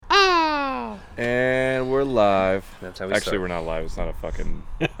And we're live. That's how we Actually, start. we're not live. It's not a fucking.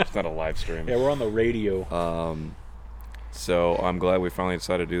 It's not a live stream. Yeah, we're on the radio. So I'm glad we finally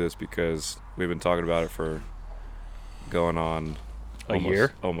decided to do this because we've been talking about it for going on A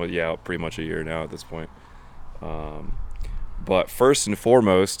year? Almost, yeah, pretty much a year now at this point. But first and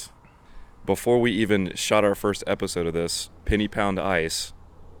foremost, before we even shot our first episode of this, Penny Pound Ice,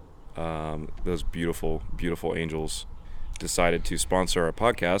 those beautiful, beautiful angels, decided to sponsor our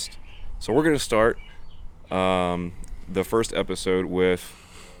podcast. So we're going to start the first episode with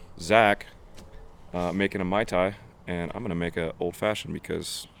Zach making a Mai Tai, and I'm going to make an old fashioned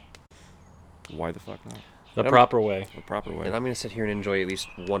because why the fuck not? The proper way. The proper way. And I'm going to sit here and enjoy at least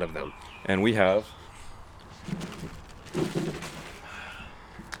one of them. And we have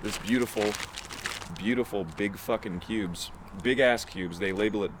this beautiful, beautiful big fucking cubes. Big ass cubes. They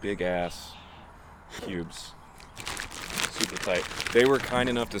label it big ass cubes. Super tight. They were kind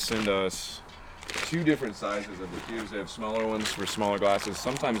enough to send us 2 different sizes of the cubes. They have smaller ones for smaller glasses.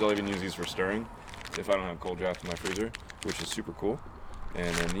 Sometimes I'll even use these for stirring if I don't have cold draft in my freezer, which is super cool.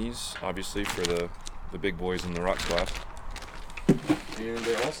 And then these, obviously, for the big boys in the rocks glass. And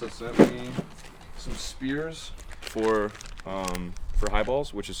they also sent me some spears for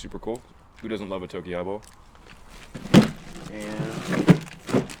highballs, which is super cool. Who doesn't love a Toki highball? And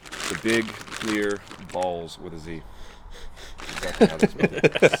the big, clear balls with a Z. Exactly how they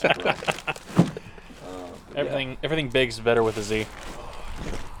spell it. Everything big's better with a Z.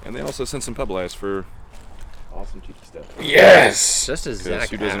 And they also sent some pebble ice for awesome cheeky stuff. Yes! Just as Zach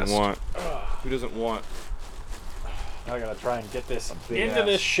Who doesn't asked. want? Who doesn't want? I gotta try and get this big into ass.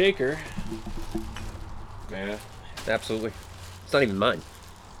 this shaker. Man, Absolutely. It's not even mine.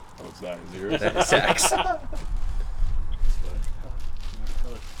 oh, it's not yours. That's Zach's. How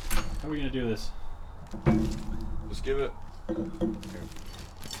are we gonna do this? Just give it. A little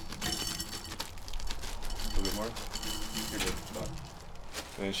bit more. You're good. Stop.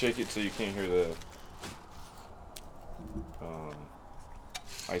 And then shake it so you can't hear the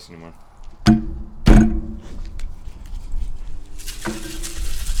ice anymore.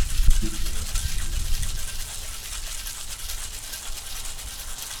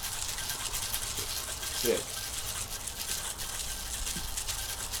 Sick.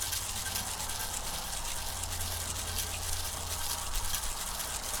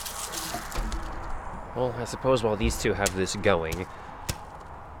 Well, I suppose while these two have this going,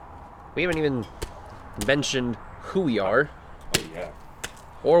 we haven't even mentioned who we are Oh yeah.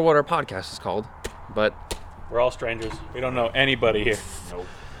 or what our podcast is called. But We're all strangers. We don't know anybody here. Nope.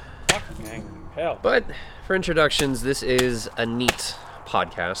 Fucking hell. But for introductions, this is a neat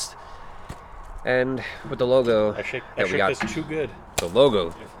podcast. And with the logo I shook that we got, this too good. the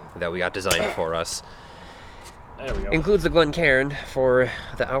logo that we got designed for us There we go. includes the Glencairn for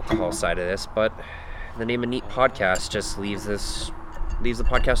the alcohol side of this, but the name of Neat Podcast just leaves the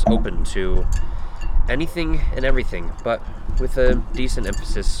podcast open to anything and everything, but with a decent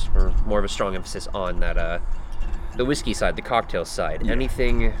emphasis, or more of a strong emphasis on that the whiskey side, the cocktail side,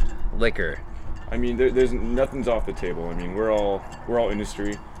 anything liquor. I mean, there's nothing's off the table. I mean, we're all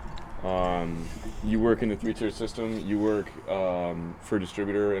industry. You work in the 3-tier system. You work for a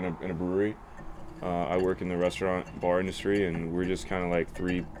distributor in a brewery. I work in the restaurant bar industry, and we're just kind of like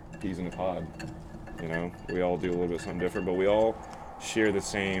 3 peas in a pod. You know, we all do a little bit something different, but we all share the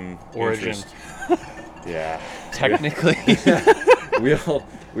same Origin. interest. Yeah. Technically.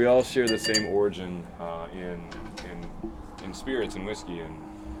 we all share the same origin in spirits and whiskey, and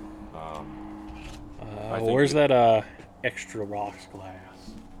I think Where's that extra rocks glass?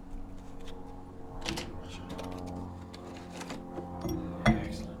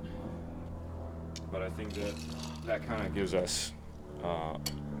 Excellent. but I think that kind of gives us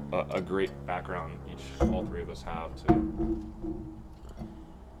a great background all 3 of us have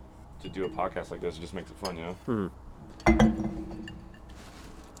to do a podcast like this. It just makes it fun, you know.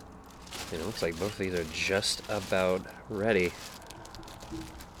 It looks like both of these are just about ready.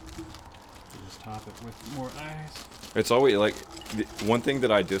 Just top it with more ice. It's always like one thing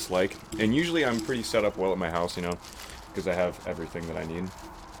that I dislike, and usually I'm pretty set up well at my house, you know, because I have everything that I need.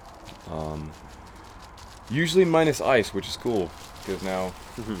 Usually minus ice, which is cool because now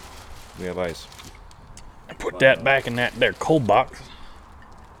we have ice. Put that back in that there cold box.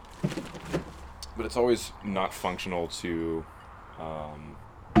 But it's always not functional to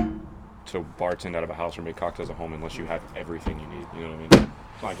bartend out of a house or make cocktails at home unless you have everything you need. You know what I mean?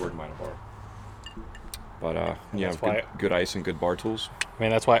 It's not like working behind a bar. But yeah, That's good ice and good bar tools. I mean,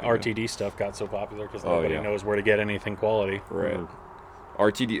 that's why RTD stuff got so popular, because Oh, nobody yeah. knows where to get anything quality. Right.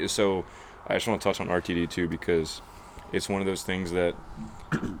 RTD. So I just want to touch on RTD too because it's one of those things that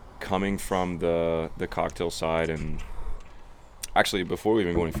coming from the cocktail side, and actually, before we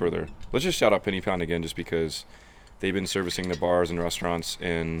even go any further, let's just shout out Penny Pound again, just because they've been servicing the bars and restaurants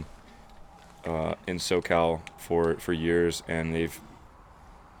in SoCal for years, and they've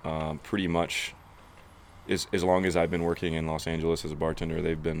pretty much, as long as I've been working in Los Angeles as a bartender,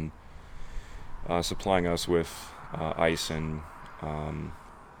 they've been supplying us with ice and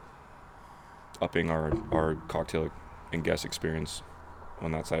upping our cocktail and guest experience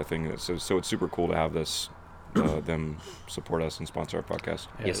on that side of things. So it's super cool to have this them support us and sponsor our podcast.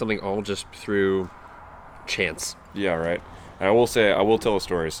 Yeah, something all just through chance. Yeah, right. And I will tell a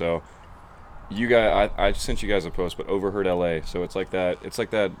story. So you guys, I sent you guys a post, but Overheard LA. So it's like that.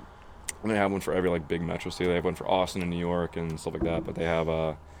 They have one for every like big metro city. They have one for Austin and New York and stuff like that. But they have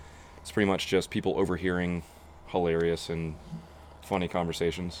it's pretty much just people overhearing hilarious and funny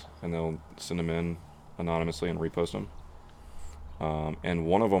conversations, and they'll send them in anonymously and repost them. And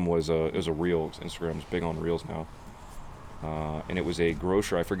one of them was it was a reel. Instagram's big on reels now, and it was a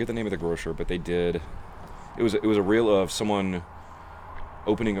grocer. I forget the name of the grocer, but they did. It was a reel of someone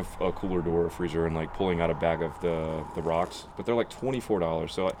opening a cooler door, a freezer, and like pulling out a bag of the rocks. But they're like $24.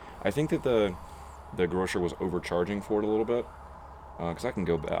 So I think that the grocer was overcharging for it a little bit. Because I can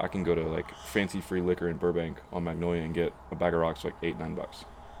go to like Fancy Free Liquor in Burbank on Magnolia and get a bag of rocks for like $8-9,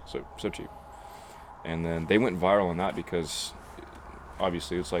 so cheap. And then they went viral on that because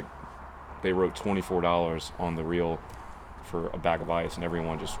obviously it's like they wrote $24 on the reel for a bag of ice, and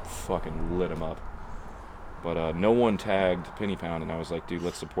everyone just fucking lit them up. But no one tagged Penny Pound, and I was like, dude,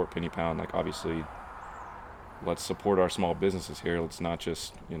 let's support Penny Pound. Like, obviously, let's support our small businesses here. Let's not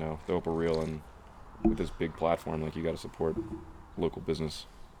just throw up a reel, and with this big platform, like, you got to support local business.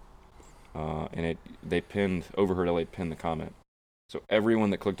 And Overheard LA pinned the comment. So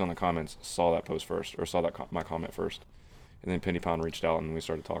everyone that clicked on the comments saw that post first, or saw that my comment first. And then Penny Pound reached out, and we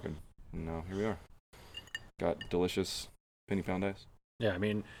started talking. And now here we are. Got delicious Penny Pound ice. Yeah, I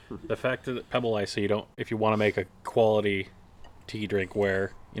mean, the fact that Pebble Ice, so if you want to make a quality tea drink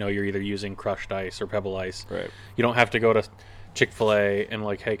where, you're either using crushed ice or Pebble Ice, right? You don't have to go to Chick-fil-A and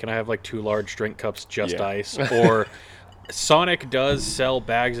like, hey, can I have like 2 large drink cups, just ice? Or Sonic does sell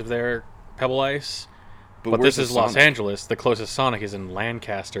bags of their Pebble Ice, but this is Los Angeles. The closest Sonic is in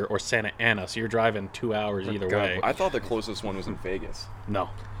Lancaster or Santa Ana, so you're driving 2 hours either way. I thought the closest one was in Vegas. No.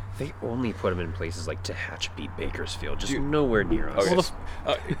 They only put them in places like Tehachapi, Bakersfield, just nowhere near us. Okay.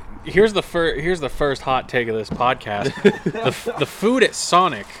 Well, here's the first hot take of this podcast. the food at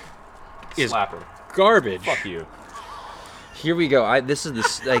Sonic is Slapper. Garbage. Fuck you. Here we go. I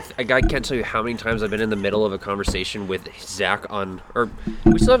can't tell you how many times I've been in the middle of a conversation with Zach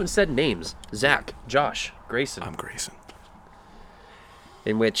we still haven't said names. Zach, Josh, Grayson. I'm Grayson.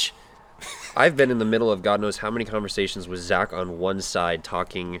 In which I've been in the middle of God knows how many conversations with Zach on one side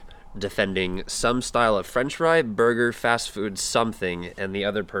defending some style of french fry, burger, fast food, something, and the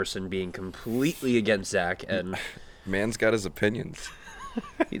other person being completely against Zach. And man's got his opinions.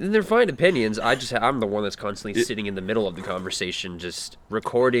 They're fine opinions. I'm the one that's constantly sitting in the middle of the conversation, just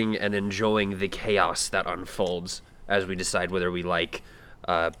recording and enjoying the chaos that unfolds as we decide whether we like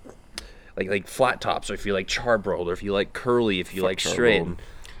flat tops, or if you like charbroiled, or if you like curly, if you like straight.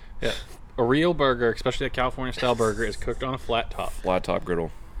 Yeah. A real burger, especially a California style burger, is cooked on a flat top. Flat top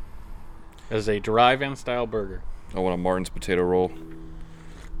griddle. As a drive-in style burger. I want a Martin's potato roll.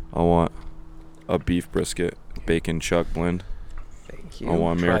 I want a beef brisket, bacon chuck blend. Thank you. I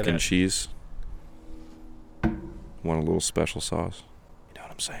want American cheese. I want a little special sauce. You know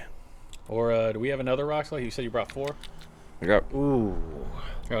what I'm saying? Or do we have another rock slide? You said you brought 4? I got. Ooh.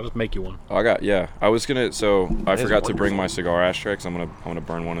 I'll just make you one. I got. Yeah. I was gonna. So I forgot to bring wonderful. my cigar ashtray, because I'm gonna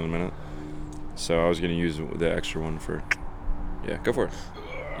burn one in a minute. So I was gonna use the extra one for. Yeah. Go for it.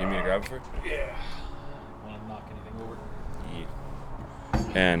 You need me to grab it for? Yeah. Want to knock anything over?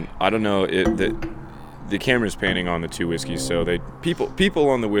 Yeah. And I don't know the camera's panning on the 2 whiskeys, so people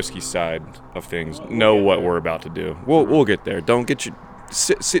on the whiskey side of things know what we're about to do. We'll get there. Don't get you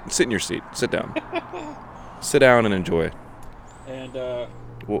sit in your seat. Sit down. Sit down and enjoy. And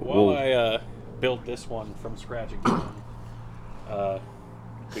while I built this one from scratch again,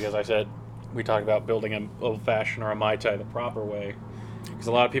 because I said we talked about building an old fashioned or a Mai Tai the proper way, because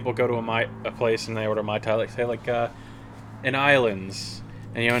a lot of people go to a place and they order Mai Tai, in Islands,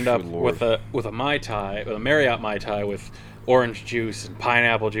 and you end up with a Mai Tai, with a Marriott Mai Tai with orange juice and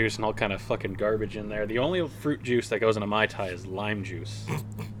pineapple juice and all kind of fucking garbage in there. The only fruit juice that goes in a Mai Tai is lime juice.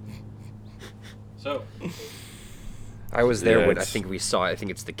 So I was there when I think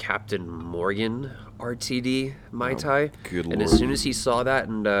it's the Captain Morgan RTD Mai Tai. Good and Lord. as soon as he saw that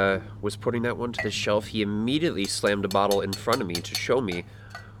and was putting that one to the shelf, he immediately slammed a bottle in front of me to show me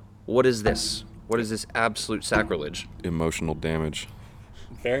what is this? What is this absolute sacrilege? Emotional damage.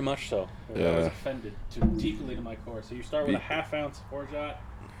 Very much so. I was Yeah. offended deeply to my core. So you start with a half-ounce orgeat.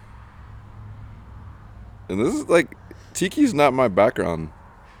 And this is like, tiki's not my background.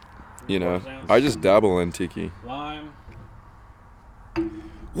 You know, I just dabble in tiki. Lime.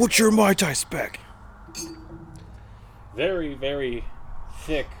 What's your Mai Tai spec? Very, very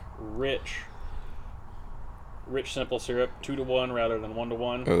thick, rich simple syrup. 2-to-1 rather than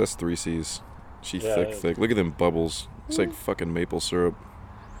 1-to-1. Oh, that's 3 C's. She Yeah, thick. Look at them bubbles. It's like fucking maple syrup.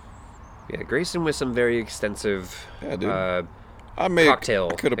 Yeah, Grayson with some very extensive Yeah, dude. cocktail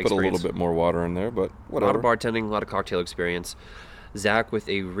I could have put a little experience. bit more water in there, but A lot whatever. of bartending, a lot of cocktail experience. Zach with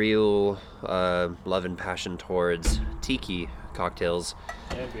a real love and passion towards tiki cocktails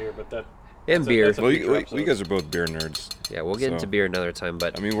And beer, but that... and that's beer. that's a Well, future you episode. guys are both beer nerds. Yeah, we'll get into So- beer another time,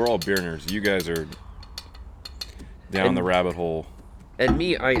 but I mean, we're all beer nerds. You guys are down And- the rabbit hole. and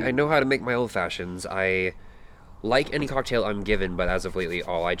me, I know how to make my old fashions. I like any cocktail I'm given, but as of lately,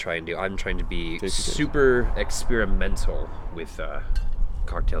 all I try and do, I'm trying to be Tasty taste. super experimental with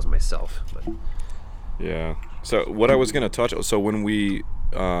cocktails myself. But Yeah. So what I was gonna touch. So when we,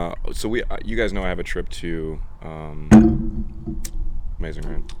 you guys know I have a trip to, Amazing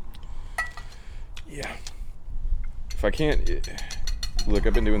Rain. Yeah. If I can't, look,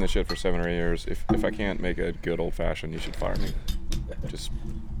 I've been doing this shit for 7 or 8 years. If I can't make a good old fashioned, you should fire me. Just,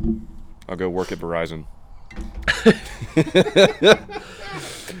 I'll go work at Verizon.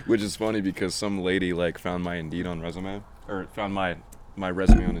 Which is funny because some lady like found my Indeed on resume, or found my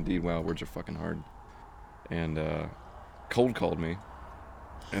resume on Indeed. Wow, words are fucking hard. And cold called me,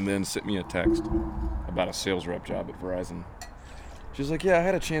 and then sent me a text about a sales rep job at Verizon. She's like, "Yeah, I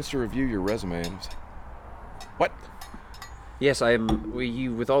had a chance to review your resume," and I was like, "What?" yes, I am.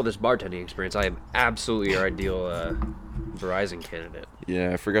 You with all this bartending experience, I am absolutely your ideal Verizon candidate.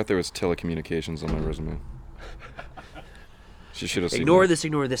 Yeah, I forgot there was telecommunications on my resume. She should have seen Ignore that. this.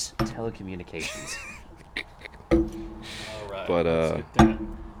 Ignore this. Telecommunications. All right. But, Let's get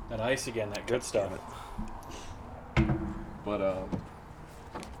that ice again, that good stuff. But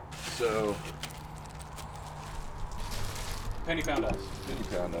so Penny pound ice.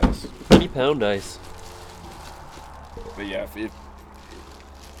 50 pound ice. 20 pound ice. But yeah, if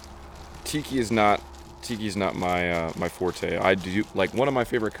tiki is not my my forte. I do like one of my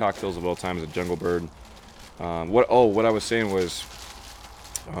favorite cocktails of all time is a Jungle Bird. What I was saying was,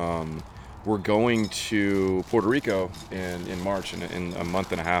 we're going to Puerto Rico in March in a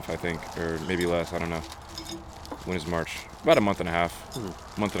month and a half, I think, or maybe less. I don't know. When is March? About a month and a half,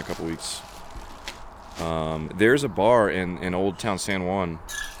 month and a couple weeks. There's a bar in Old Town San Juan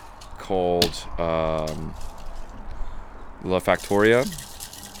called La Factoria.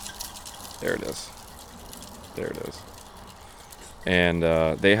 There it is. There it is. And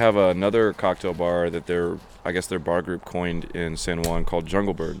they have another cocktail bar that I guess their bar group coined in San Juan called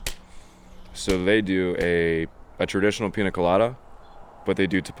Jungle Bird. So they do a traditional pina colada, but they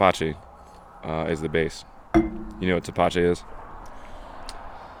do tepache as the base. You know what tepache is?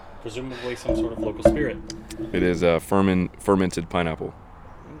 Presumably some sort of local spirit. It is fermented pineapple.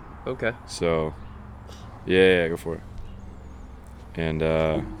 Okay. So, yeah, go for it. And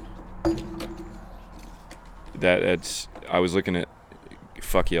I was looking at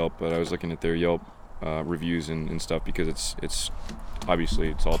Yelp, but I was looking at their Yelp reviews and stuff because it's obviously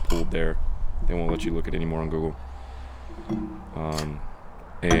it's all pulled there. They won't let you look at it anymore on Google.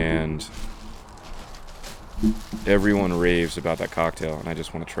 And everyone raves about that cocktail, and I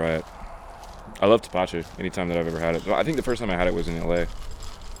just want to try it. I love tepache anytime that I've ever had it. I think the first time I had it was in LA.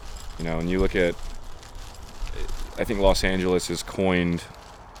 You know, and you look at, I think Los Angeles has coined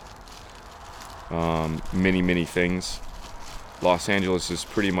many things. Los Angeles is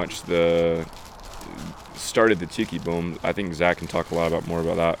pretty much started the tiki boom. I think Zach can talk a lot more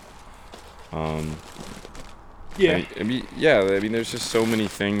about that. Yeah. I mean, there's just so many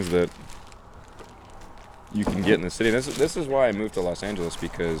things that you can get in the city. This is why I moved to Los Angeles,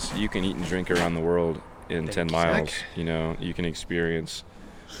 because you can eat and drink around the world in 10 miles. You know, you can experience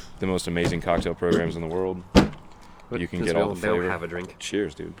the most amazing cocktail programs in the world. You can get all the flavor. They'll have a drink.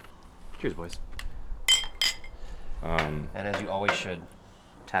 Cheers, dude. Cheers, boys. And as you always should,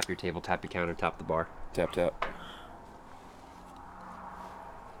 tap your table, tap your counter, tap the bar. Tap, tap.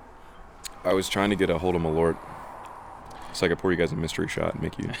 I was trying to get a hold of Malort. It's like I pour you guys a mystery shot and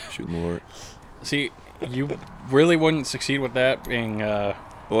make you shoot Malort. See, you really wouldn't succeed with that being...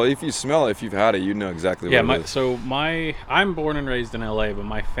 Well, if you smell it, if you've had it, you know exactly what it is. I'm born and raised in LA, but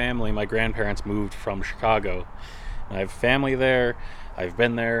my family, my grandparents moved from Chicago. And I have family there. I've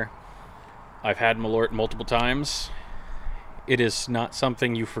been there. I've had Malort multiple times. it is not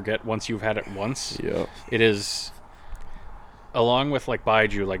something you forget once you've had it once. Yeah. It is, along with like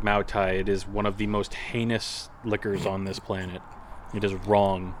Baijiu, like Mao Tai, it is one of the most heinous liquors on this planet. It is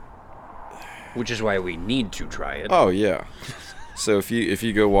wrong. Which is why we need to try it. Oh yeah. So if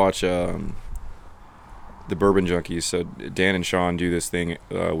you go watch the Bourbon Junkies, so Dan and Sean do this thing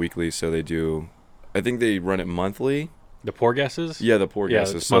weekly. So they do, I think they run it monthly. The Poor Guesses? Yeah, the Poor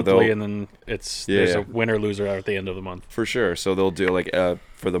Guesses. It's so monthly, and then there's a winner loser at the end of the month. For sure. So they'll do like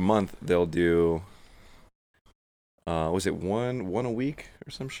for the month they'll do. Was it one a week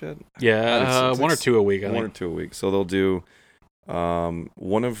or some shit? Yeah, one or two a week. I think. 1 or 2 a week. So they'll do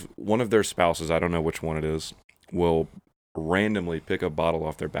one of their spouses, I don't know which one it is, will randomly pick a bottle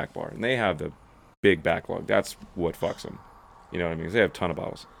off their back bar, and they have the big backlog. That's what fucks them. You know what I mean? 'Cause they have a ton of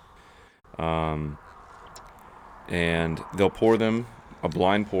bottles. And they'll pour them a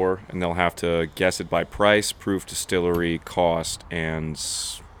blind pour, and they'll have to guess it by price, proof, distillery, cost, and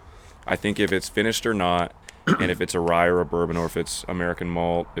I think if it's finished or not, and if it's a rye or a bourbon, or if it's American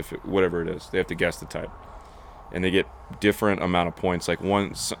malt, whatever it is, they have to guess the type. And they get different amount of points. Like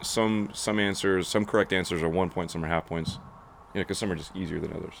some answers, some correct answers are 1 point, some are half points. You know, because some are just easier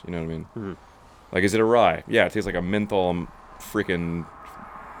than others. You know what I mean? Mm-hmm. Like, is it a rye? Yeah, it tastes like a menthol freaking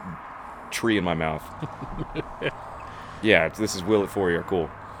tree in my mouth. Yeah, this is Will It 4 year. Cool.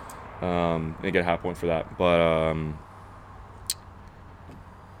 They get a half point for that. But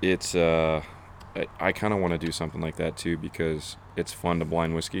it's I kind of want to do something like that too, because it's fun to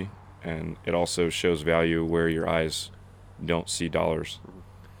blind whiskey, and it also shows value where your eyes don't see dollars.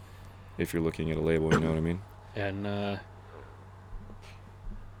 If you're looking at a label, you know what I mean? And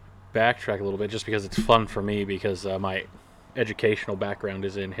backtrack a little bit, just because it's fun for me, because my educational background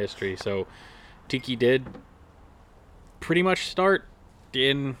is in history. So Tiki did pretty much start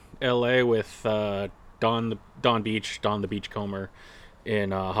in LA with Don the Beachcomber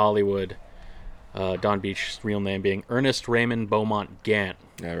in Hollywood. Don Beach's real name being Ernest Raymond Beaumont Gant.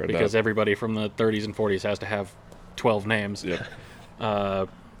 Yeah, I read because that. everybody from the 30s and 40s has to have 12 names. Yep.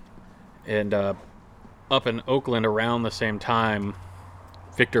 And up in Oakland around the same time,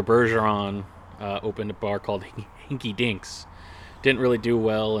 Victor Bergeron opened a bar called Hinky Dinks. Didn't really do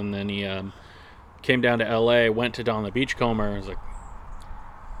well, and then he came down to LA, went to Don the Beachcomber, and was like,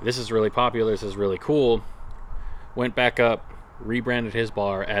 this is really popular, this is really cool. Went back up, rebranded his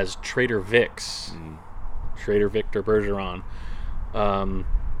bar as Trader Vic's. Trader Victor Bergeron. And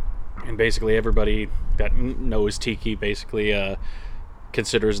basically everybody that knows Tiki basically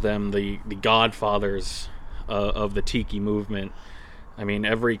considers them the godfathers of the Tiki movement. I mean,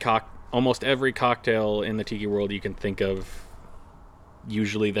 almost every cocktail in the Tiki world you can think of,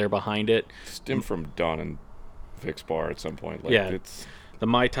 usually they're behind it. Stemmed from Don and Vic's bar at some point. Like, yeah, it's the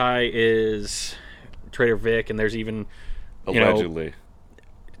Mai Tai is Trader Vic, and there's even allegedly.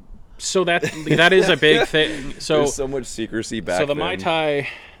 So that is a big thing. So there's so much secrecy back then. So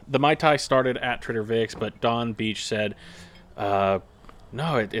the Mai Tai started at Trader Vic's, but Don Beach said, "No,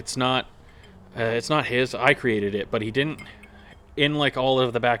 it's not. It's not his. I created it." But he didn't. In like all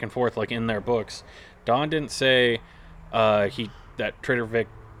of the back and forth, like in their books, Don didn't say that Trader Vic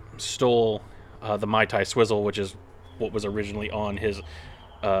stole the Mai Tai Swizzle, which is what was originally on his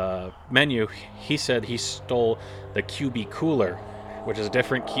menu. He said he stole the QB Cooler, which is a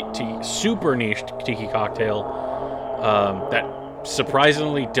different super niche Tiki cocktail that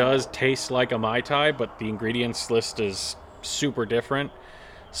surprisingly does taste like a Mai Tai, but the ingredients list is super different.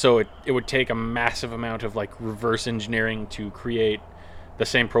 So it would take a massive amount of like reverse engineering to create the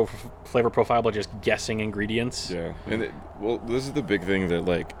same flavor profile, but just guessing ingredients. Yeah, and this is the big thing that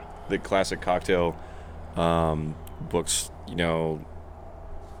like the classic cocktail books. You know,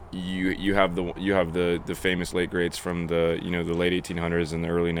 you have the famous late grades from the the late 1800s and the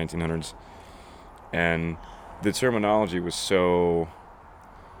early 1900s, and the terminology was so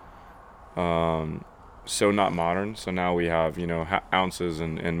not modern. So now we have ounces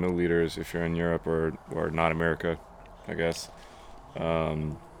and milliliters if you're in Europe or not America, I guess.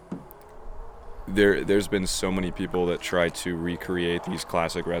 There's been so many people that try to recreate these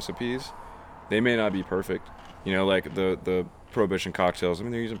classic recipes. They may not be perfect, like the Prohibition cocktails. I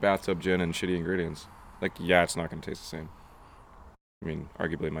mean, they're using bathtub gin and shitty ingredients. Like, yeah, it's not going to taste the same. I mean,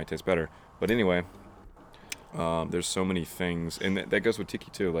 arguably it might taste better, but anyway, there's so many things, and that goes with Tiki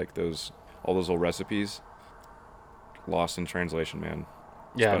too. Like all those old recipes, lost in translation, man.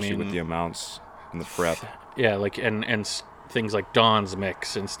 Yeah, especially with the amounts and the prep. Yeah, like and things like Don's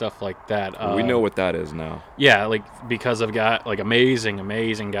Mix and stuff like that. We know what that is now. Yeah, like because of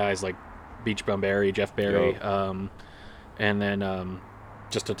amazing guys like Beach Bum Berry, Jeff Berry, and then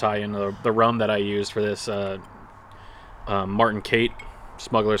just to tie in the rum that I used for this, Martin Kate,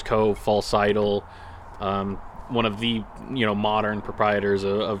 Smuggler's Cove, False Idol, one of the modern proprietors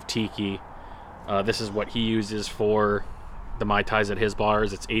of Tiki. This is what he uses for the Mai Tais at his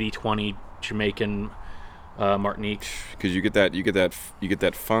bars. It's 80-20 Jamaican Martinique. Because you get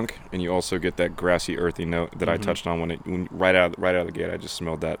that funk, and you also get that grassy, earthy note that I touched on when right out of the gate. I just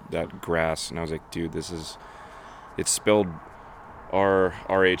smelled that grass, and I was like, dude, it's spelled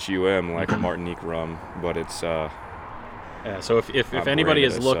RHUM like a Martinique rum, but it's so if anybody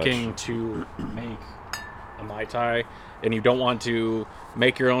is looking to make a Mai Tai, and you don't want to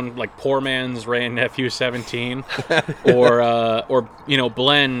make your own like poor man's Ray and Nephew 17, or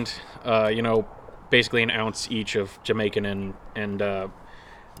blend basically an ounce each of Jamaican and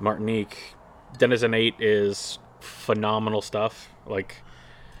Martinique, Denizen 8 is phenomenal stuff. Like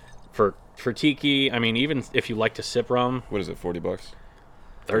for Tiki, I mean, even if you like to sip rum, what is it, $40?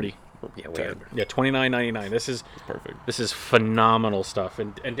 30. Yeah, yeah, $29.99. This is perfect. This is phenomenal stuff.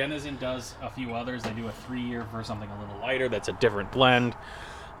 And Denizen does a few others. They do a 3-year for something a little lighter. That's a different blend.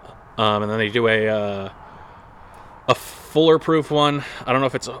 And then they do a fuller proof one. I don't know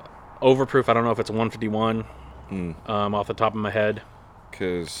if it's overproof. I don't know if it's a 151 off the top of my head.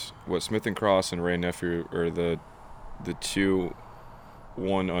 Because Smith & Cross and Ray and Nephew are the two,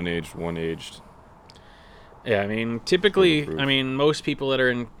 one unaged, one aged. Yeah, I mean, typically, most people that are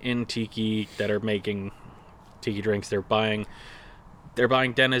in Tiki that are making Tiki drinks, they're buying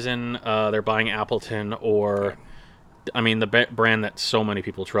Denizen, they're buying Appleton, or, I mean, the brand that so many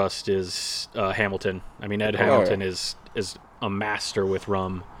people trust is Hamilton. I mean, Ed Hamilton is a master with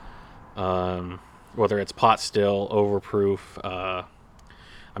rum, whether it's pot still, overproof. I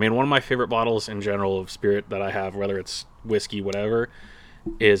mean, one of my favorite bottles in general of spirit that I have, whether it's whiskey, whatever,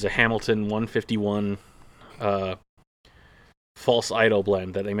 is a Hamilton 151 False Idol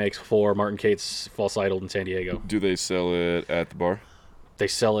blend that they make for Martin Kate's False Idol in San Diego. Do they sell it at the bar? They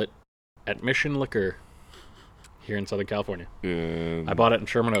sell it at Mission Liquor here in Southern California. I bought it in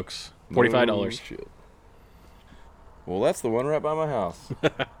Sherman Oaks. $45. Shit. Well, that's the one right by my house.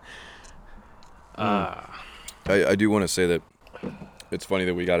 I do want to say that it's funny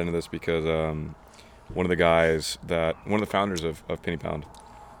that we got into this because one of the founders of Penny Pound,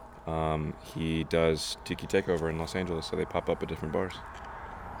 he does Tiki Takeover in Los Angeles, so they pop up at different bars.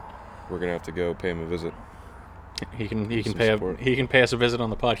 We're gonna have to go pay him a visit. He can pay us a visit on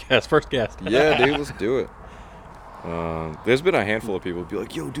the podcast. First guest. Yeah, dude, let's do it. There's been a handful of people who be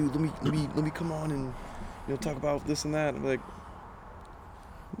like, "Yo, dude, let me come on and talk about this and that." I'm like,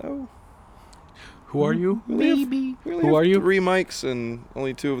 no. Who are you? Maybe. Who are you? 3 mics, and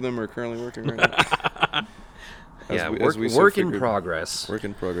only 2 of them are currently working right now. Work in progress. Work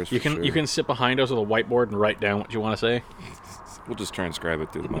in progress. You can sit behind us with a whiteboard and write down what you want to say. We'll just transcribe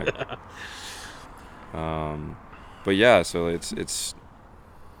it through the mic. But yeah, so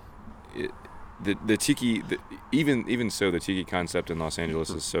the Tiki, even so, the Tiki concept in Los Angeles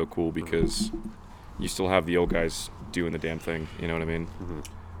is so cool because you still have the old guys doing the damn thing. You know what I mean? Mm-hmm.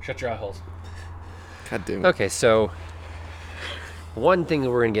 Shut your eye holes. God damn it. Okay, so one thing that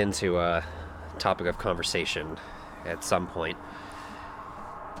we're gonna get into topic of conversation at some point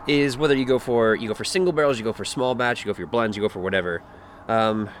is whether you go for single barrels, you go for small batch, you go for your blends, you go for whatever.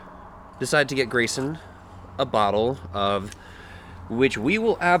 Decide to get Grayson a bottle of which we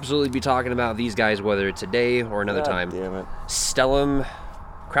will absolutely be talking about these guys whether today or another time. Damn it. Stellum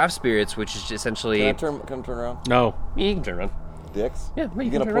Craft Spirits, which is essentially. Can I turn around? No. Yeah, you can turn around. Dicks? Yeah, you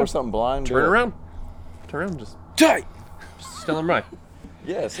gonna pour something blind? Turn around. Turn around, just tight. Stellum Rye.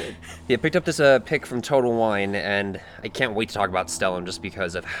 Yeah, sick. Yeah, picked up this pick from Total Wine, and I can't wait to talk about Stellum just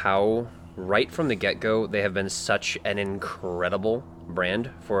because of how, right from the get-go, they have been such an incredible brand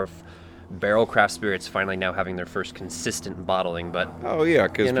for barrel craft spirits finally now having their first consistent bottling. But oh yeah,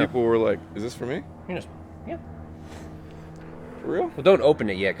 because people were like, "Is this for me?" Yeah. For real? Well, don't open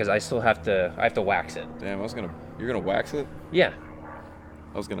it yet because I have to wax it. Damn, you're gonna wax it? Yeah.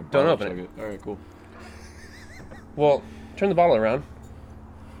 I was gonna. Don't open it. All right, cool. Well, turn the bottle around.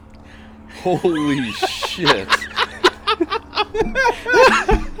 Holy shit.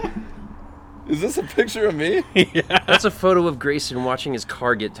 Is this a picture of me? Yeah. That's a photo of Grayson watching his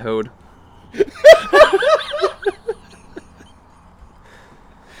car get towed.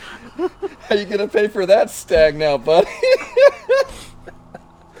 How you gonna pay for that stag now, buddy?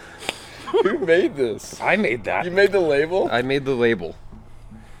 Who made this? I made that. You made the label? I made the label.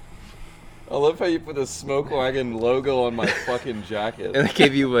 I love how you put the Smoke Wagon logo on my fucking jacket. And I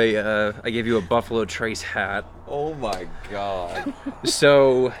gave you a Buffalo Trace hat. Oh my god.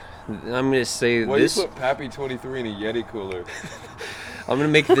 So I'm gonna say Why this. You put Pappy 23 in a Yeti cooler? I'm gonna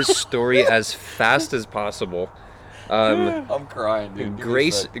make this story as fast as possible. I'm crying, dude.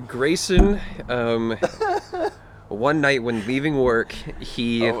 Grayson, one night when leaving work,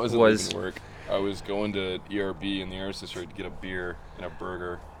 he I wasn't leaving work. I was going to ERB in the Arts District to get a beer and a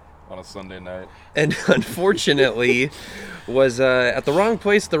burger on a Sunday night. And unfortunately was at the wrong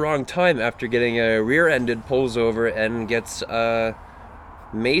place at the wrong time after getting rear-ended, pulls over, and gets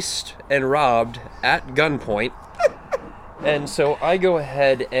maced and robbed at gunpoint. And so I go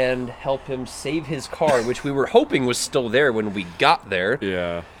ahead and help him save his car, which we were hoping was still there when we got there.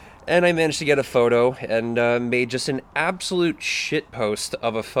 Yeah. And I managed to get a photo and made just an absolute shitpost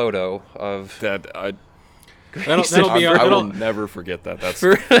of a photo of That That'll be I will never forget that. That's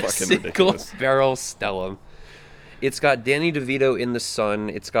for a fucking single ridiculous. barrel Stellum. It's got Danny DeVito in the sun.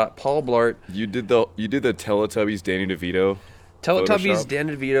 It's got Paul Blart. You did the Teletubbies Danny DeVito. Teletubbies Photoshop?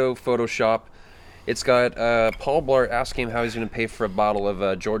 Danny DeVito Photoshop. It's got Paul Blart asking him how he's going to pay for a bottle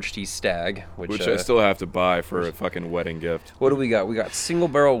of George T. Stagg, Which I still have to buy for a fucking wedding gift. What do we got? We got single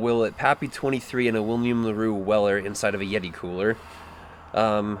barrel Willet, Pappy 23, and a William LaRue Weller inside of a Yeti cooler.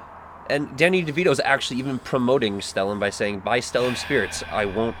 And Danny DeVito's actually even promoting Stellum by saying, "Buy Stellum Spirits, I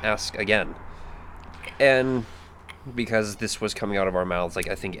won't ask again." And because this was coming out of our mouths, like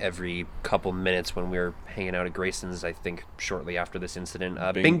I think every couple minutes when we were hanging out at Grayson's, I think shortly after this incident,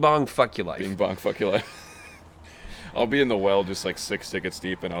 Bing Bong Fuck Your Life. Bing bong, fuck your life. I'll be in the well just like 6 tickets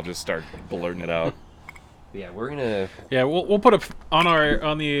deep, and I'll just start blurting it out. Yeah, we're gonna. Yeah, we'll put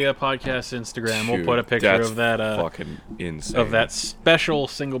on the podcast Instagram. We'll Dude, put a picture that's of that fucking insane. of that special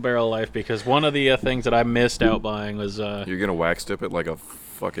single barrel life, because one of the things that I missed out buying was You're gonna wax dip it like a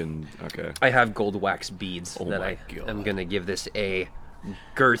fucking okay. I have gold wax beads Oh that my I God. am gonna give this a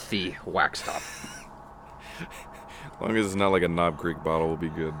girthy wax top. As long as it's not like a Knob Creek bottle, will be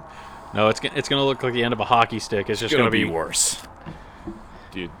good. no, it's gonna look like the end of a hockey stick. It's just gonna be worse.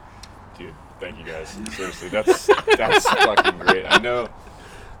 Dude, thank you guys. Seriously, that's fucking great. I know.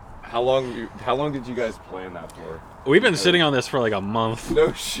 How long did you guys plan that for? We've been sitting on this for like a month.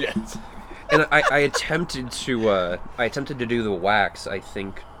 No shit. And I attempted to do the wax, I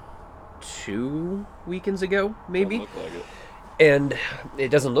think 2 weekends ago, maybe. Doesn't look like it. And it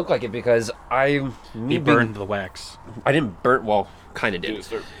doesn't look like it because You burned the wax. I didn't burn. Well, kind of Did did. it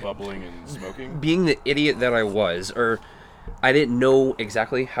start bubbling and smoking? Being the idiot that I was, or I didn't know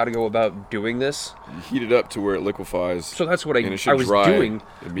exactly how to go about doing this. You heat it up to where it liquefies. So that's what and it I should was dry doing.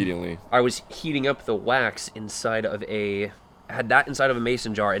 immediately. I was heating up the wax inside of had that inside of a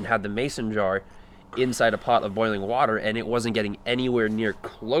mason jar and had the mason jar inside a pot of boiling water, and it wasn't getting anywhere near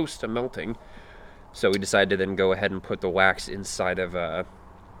close to melting. So we decided to then go ahead and put the wax inside of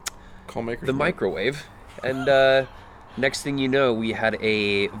Call Maker's the Mark. microwave. And next thing you know, we had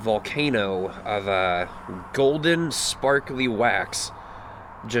a volcano of golden, sparkly wax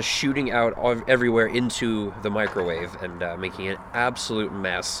just shooting out everywhere into the microwave and making an absolute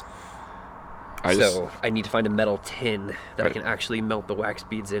mess. I need to find a metal tin that I can actually melt the wax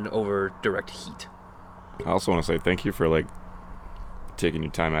beads in over direct heat. I also want to say thank you for like taking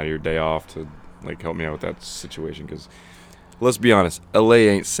your time out of your day off to like help me out with that situation, because let's be honest, LA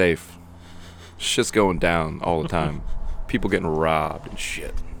ain't safe. Shit's going down all the time. People getting robbed and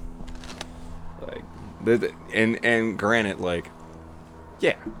shit. Like, and granted, like,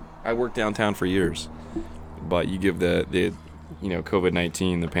 yeah, I worked downtown for years, but you give the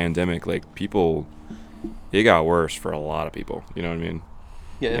COVID-19, the pandemic, like people, it got worse for a lot of people. You know what I mean?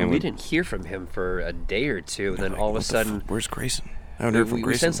 Yeah, and And we we- didn't hear from him for a day or two. Then all of a What the sudden, where's Grayson? I haven't heard from we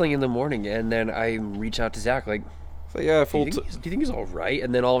Grayson. sent something in the morning, and then I reach out to Zach like, So, yeah, do you think he's all right?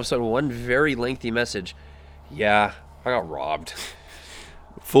 And then all of a sudden, one very lengthy message. Yeah, I got robbed.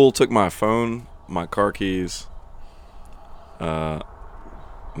 Fool took my phone, my car keys, my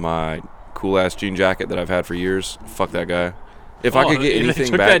cool ass jean jacket that I've had for years. Fuck that guy. If I could get anything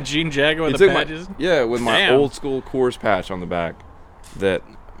took back, that jean jacket with he the took patches. with my Damn. old school Coors patch on the back that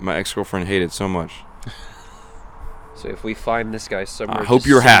my ex girlfriend hated so much. So if we find this guy somewhere, I hope just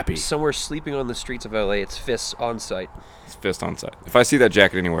you're happy. somewhere sleeping on the streets of LA, it's fists on sight. It's fist on sight. If I see that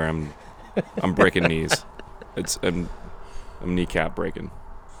jacket anywhere, I'm breaking knees. I'm kneecap breaking.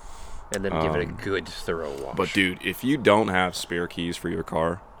 And then give it a good thorough wash. But dude, if you don't have spare keys for your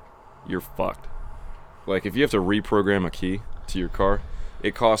car, you're fucked. Like if you have to reprogram a key to your car,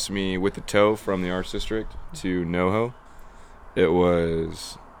 it cost me with the tow from the Arts District to NoHo, it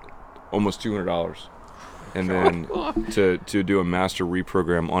was almost $200. And then to do a master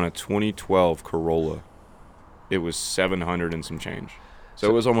reprogram on a 2012 Corolla, it was $700 and some change. So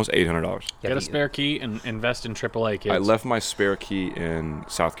it was almost $800. Get a spare key and invest in AAA kids. I left my spare key in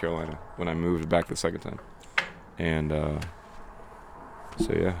South Carolina when I moved back the second time. And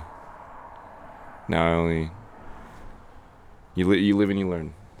so yeah. Now I only You live and you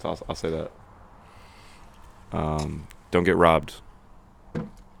learn. So I'll say that. Don't get robbed.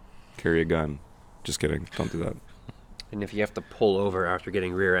 Carry a gun. Just kidding. Don't do that. And if you have to pull over after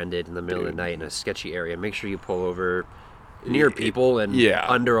getting rear-ended in the middle of the night in a sketchy area, make sure you pull over near people and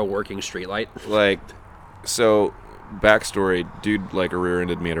under a working streetlight. Like, so, backstory, dude, like,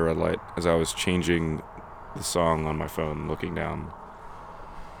 rear-ended me at a red light as I was changing the song on my phone, looking down.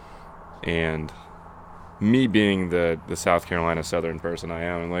 And me being the South Carolina Southern person I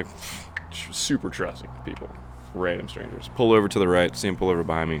am, I'm like, super trusting of people. Random strangers. Pull over to the right, see him pull over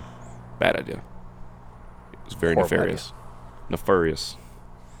behind me. Bad idea. It was very nefarious. Nefarious.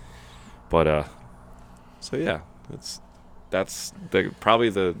 But, so yeah, that's probably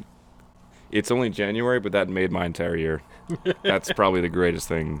the, it's only January, but that made my entire year. That's probably the greatest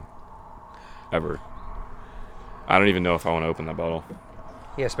thing ever. I don't even know if I want to open that bottle.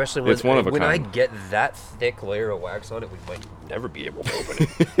 Yeah, especially when, It's one of a when I kind. get that thick layer of wax on it, we might never be able to open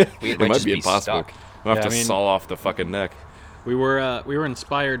it. It might just be impossible. stuck. We'll have Yeah, to I mean- saw off the fucking neck. We were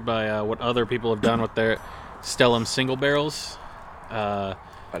inspired by what other people have done with their Stellum single barrels. I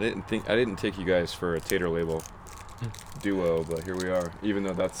didn't take you guys for a Tater label duo, but here we are. Even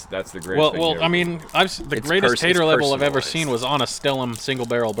though that's the greatest thing. Well, ever. I mean, the It's greatest tater level I've ever personalized. seen was on a Stellum single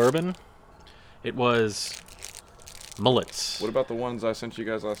barrel bourbon. It was mullets. What about the ones I sent you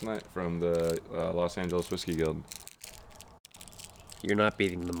guys last night from the Los Angeles Whiskey Guild? You're not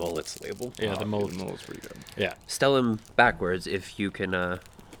beating the mullets label. Yeah, the mullets. The mullet's pretty good. Yeah. Stellum backwards, if you can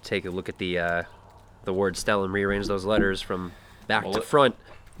take a look at the word Stellum, rearrange those letters from back to Mullet. front.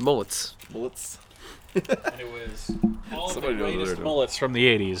 Mullets. Mullets. And it was all of the Somebody knows what they're greatest doing. mullets from the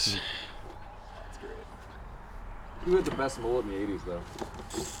 80s. That's great. Who had the best mullet in the 80s, though?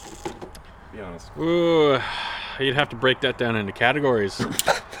 Be honest. Ooh, you'd have to break that down into categories.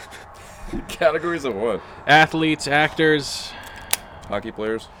 Categories of what? Athletes, actors, Hockey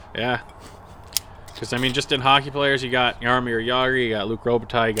players? yeah. Because, I mean, just in hockey players, you got Jaromir Jagr, you got Luke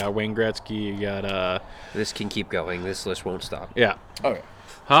Robitaille, you got Wayne Gretzky, you got, This can keep going. This list won't stop. yeah. Okay.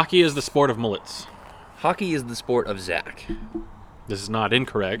 Hockey is the sport of mullets. Hockey is the sport of Zach. This is not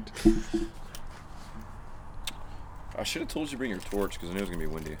incorrect. I should have told you to bring your torch because I knew it was going to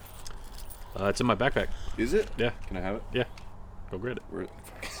be windy. It's in my backpack. Is it? Yeah. Can I have it? Yeah. Go get it. Where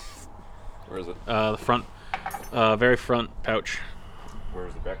is it? The front, very front pouch.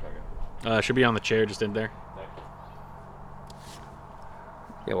 Where's the backpack Should be on the chair just in there.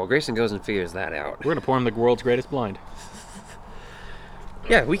 Yeah, well, Grayson goes and figures that out. We're going to pour him the world's greatest blind.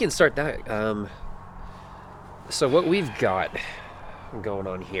 Yeah, we can start that. So what we've got going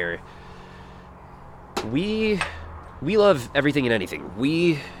on here, we love everything and anything.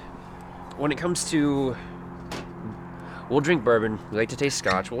 When it comes to, we'll drink bourbon, we like to taste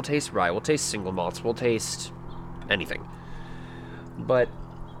scotch, we'll taste rye, we'll taste single malts, we'll taste anything. But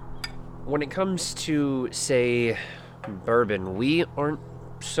when it comes to, say, bourbon, we aren't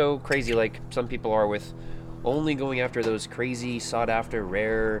so crazy like some people are with only going after those crazy, sought-after,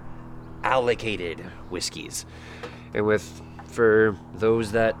 rare, allocated whiskeys. And for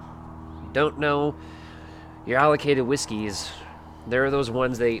those that don't know, your allocated whiskeys, there are those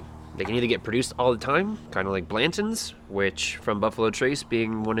ones they can either get produced all the time, kind of like Blanton's, which from Buffalo Trace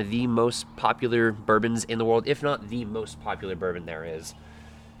being one of the most popular bourbons in the world, if not the most popular bourbon there is,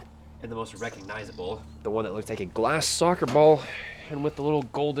 and the most recognizable, the one that looks like a glass soccer ball and with the little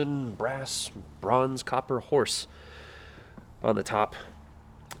golden, brass, bronze, copper horse on the top.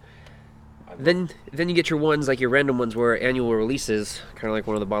 Then you get your ones, like your random ones where annual releases, kind of like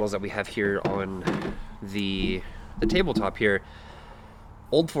one of the bottles that we have here on the tabletop here.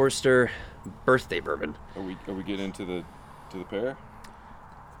 Old Forester Birthday Bourbon. Are we getting into the pair?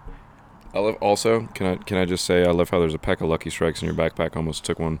 I love. Also, can I just say I love how there's a pack of Lucky Strikes in your backpack. Almost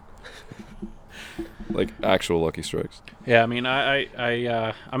took one. Like actual Lucky Strikes. Yeah, I mean,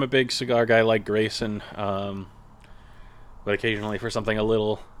 I'm a big cigar guy like Grayson, but occasionally for something a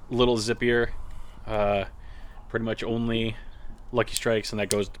little zippier, pretty much only Lucky Strikes, and that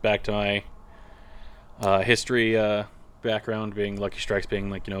goes back to my history background, being Lucky Strikes being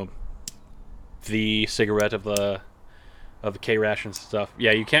like, you know, the cigarette of the K rations and stuff.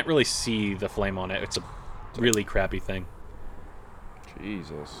 Yeah, you can't really see the flame on it. It's a really crappy thing.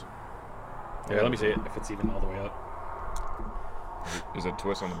 Jesus. Yeah, let me see it if it's even all the way up. Is it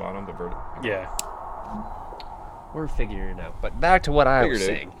twist on the bottom? The vert. Yeah. We're figuring it out. But back to what I was Figured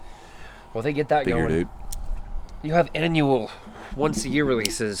it. saying. Well, they get that Figured going. it. You have annual, once-a-year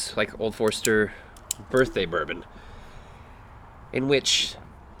releases like Old Forester Birthday Bourbon, in which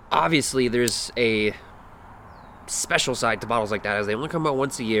obviously there's a special side to bottles like that, as they only come out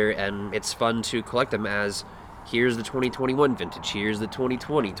once a year, and it's fun to collect them as Here's the 2021 vintage. Here's the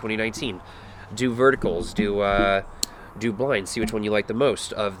 2020, 2019. Do verticals. Do blinds. See which one you like the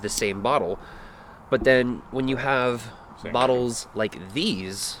most of the same bottle. But then when you have bottles like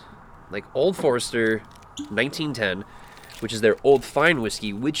these, like Old Forester 1910, which is their Old Fine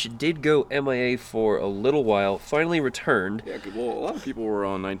whiskey, which did go MIA for a little while, finally returned. Yeah, well, a lot of people were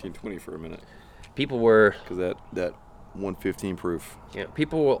on 1920 for a minute. People were... Because that 115 proof. Yeah,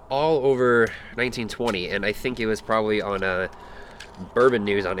 people were all over 1920, and I think it was probably on Bourbon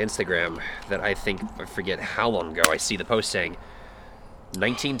News on Instagram that I forget how long ago, I see the post saying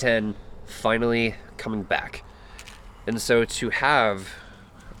 1910 finally coming back. And so to have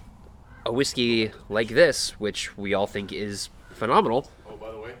a whiskey like this, which we all think is phenomenal. Oh,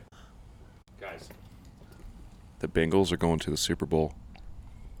 by the way, guys, the Bengals are going to the Super Bowl.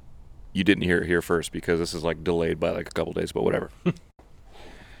 You didn't hear it here first because this is like delayed by like a couple days, but whatever.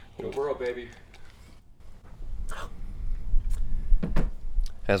 Go Burrow, baby.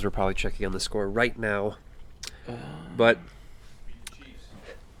 As we're probably checking on the score right now. But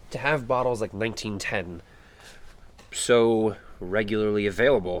to have bottles like 1910 so regularly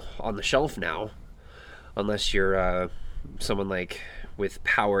available on the shelf now, unless you're someone like with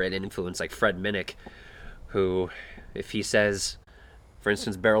power and influence like Fred Minnick, who, if he says, for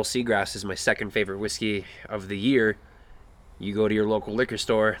instance, Barrel Seagrass is my second favorite whiskey of the year, you go to your local liquor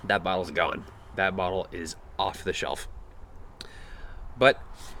store, that bottle's gone. That bottle is off the shelf. But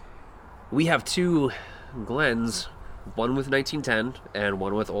we have two Glens, one with 1910 and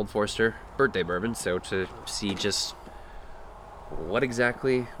one with Old Forester birthday bourbon, so to see just what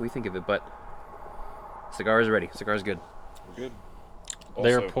exactly we think of it. But cigar is ready. Cigar is good. We're good.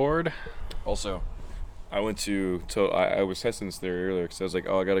 They're poured. Also, I went to I was testing this theory earlier because I was like,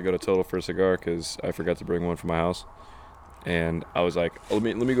 oh, I got to go to Total for a cigar because I forgot to bring one from my house. And I was like, oh,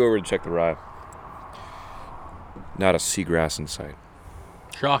 let me go over to check the rye. Not a seagrass in sight.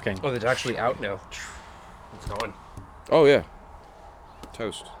 Shocking. Oh, it's actually out now. It's gone. Oh yeah,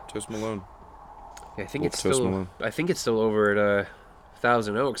 Toast Malone. Yeah, I think Wolf it's Toast still. Malone. I think it's still over at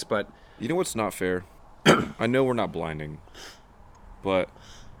Thousand Oaks, but You know what's not fair? I know we're not blinding, but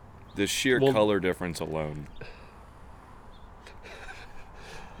the sheer color difference alone.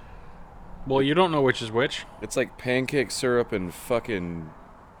 Well, you don't know which is which. It's like pancake syrup and fucking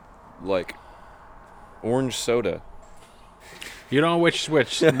like orange soda. You don't know which is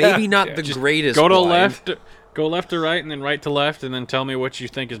which. maybe not the greatest. Go to wine. left, go left to right, and then right to left, and then tell me what you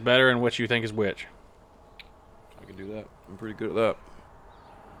think is better and what you think is which. I can do that. I'm pretty good at that.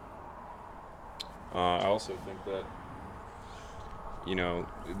 I also think that, you know,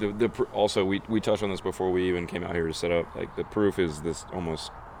 also we touched on this before we even came out here to set up. Like the proof is this almost,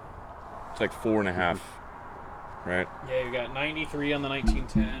 it's like 4.5, right? Yeah, you got 93 on the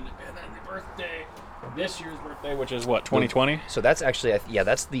 1910, and then the birthday, this year's birthday, which is what, 2020? So that's actually,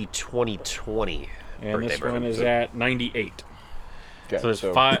 that's the 2020 And birthday this bourbon. one is at 98. Okay, So there's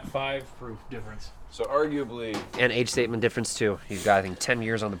five proof difference. So arguably, And age statement difference too. You've got, I think, 10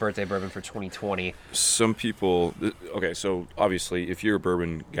 years on the birthday bourbon for 2020. some people. Okay, so obviously, if you're a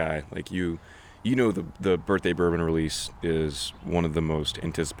bourbon guy, like you know the birthday bourbon release is one of the most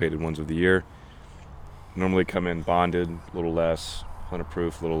anticipated ones of the year. Normally come in bonded, a little less, 100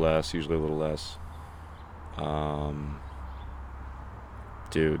 proof, a little less, usually a little less.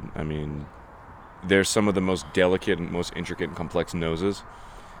 Dude, I mean, there's some of the most delicate and most intricate and complex noses,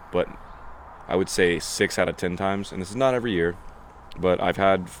 but I would say 6 out of 10 times, and this is not every year, but I've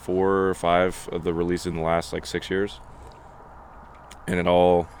had 4 or 5 of the releases in the last like 6 years, and it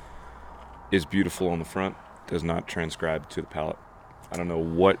all is beautiful on the front, does not transcribe to the palate. I don't know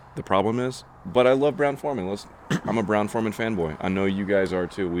what the problem is, but I love Brown-Forman. I'm a Brown-Forman fanboy. I know you guys are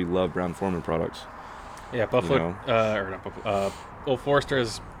too. We love Brown-Forman products. Yeah, Buffalo, You know? or not Buffalo, Old Forester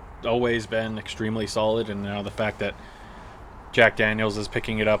has always been extremely solid, and now the fact that Jack Daniels is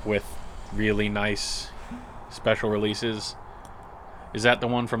picking it up with really nice special releases. Is that the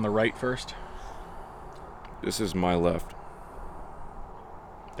one from the right first? This is my left.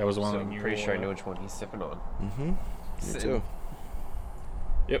 That was the one So that I'm you pretty sure I know which one he's sipping on. Me too.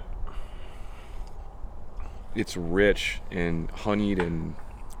 Yep. It's rich and honeyed, and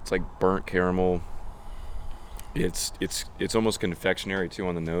it's like burnt caramel. It's almost confectionery too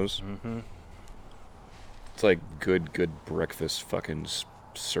on the nose. Mm-hmm. It's like good breakfast fucking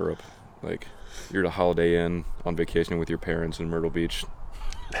syrup. Like you're at a Holiday Inn on vacation with your parents in Myrtle Beach.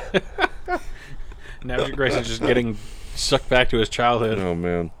 Now Grace is just getting sucked back to his childhood. Oh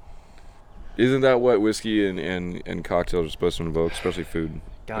man, isn't that what whiskey and cocktails are supposed to invoke, especially food?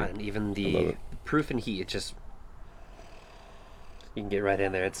 God, and even love the it. proof and heat, it just, you can get right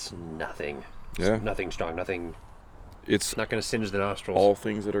in there. It's nothing. Yeah. Nothing strong, nothing. It's Not going to singe the nostrils. all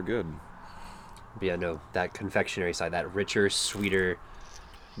things that are good. But yeah, no, that confectionery side, that richer, sweeter,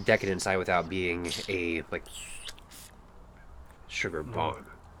 decadent side without being a, like, sugar bomb.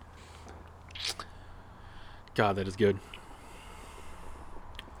 God, that is good.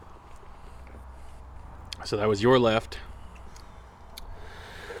 So that was your left.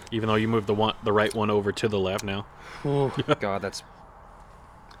 Even though you moved the right one over to the left now. Oh, God, it's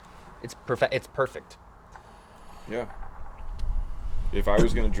perfect. It's perfect. Yeah. If I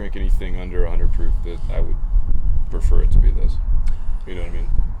was gonna drink anything under 100 proof, that I would prefer it to be this. You know what I mean?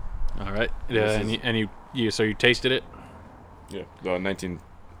 All right. Yeah, and you so you tasted it? Yeah. The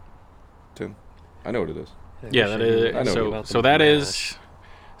 1910. I know what it is. Yeah, that is. I know So that is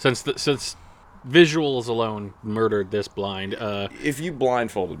since visuals alone murdered this blind. If you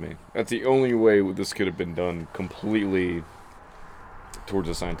blindfolded me, that's the only way this could have been done completely towards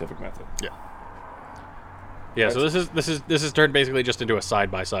a scientific method. Yeah. Yeah. So this is turned basically just into a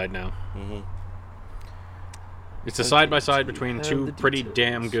side by side now. Mm-hmm. It's a side by side between two pretty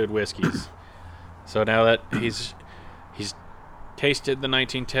damn good whiskeys. So now that he's tasted the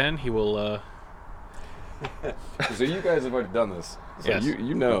 1910, he will. So you guys have already done this. So Yes.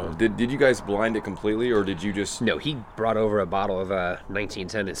 you know. Did you guys blind it completely, or did you just... No, he brought over a bottle of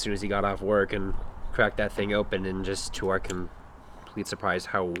 1910 as soon as he got off work and cracked that thing open, and just to our complete surprise,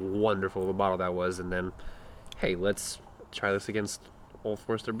 how wonderful of a bottle that was. And then, hey, let's try this against Old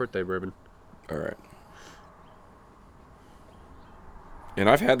Forester birthday bourbon. All right. And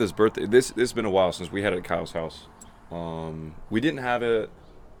I've had this birthday... This has been a while since we had it at Kyle's house. We didn't have it...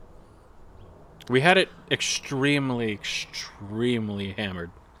 We had it extremely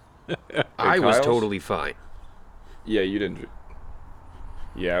hammered. I was Kyle's? totally fine. Yeah, you didn't...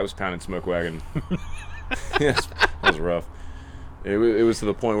 Yeah, I was pounding Smoke Wagon. Yes, that was rough. It was to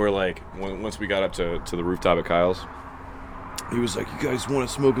the point where, like, once we got up to the rooftop at Kyle's, he was like, "You guys want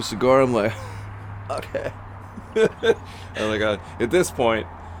to smoke a cigar?" I'm like, "Okay." I'm like, at this point,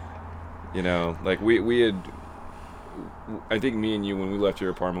 you know, like we had, I think me and you, when we left your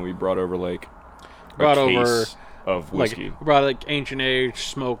apartment, we brought over like a case of whiskey. We brought like Ancient Age,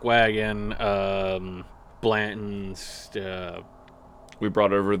 Smoke Wagon, Blanton's. We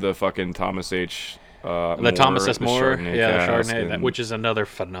brought over the fucking Thomas H. The Thomas S. Moore, Chardonnay the cask, Chardonnay, which is another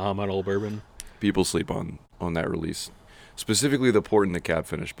phenomenal bourbon. People sleep on that release, specifically the port and the cab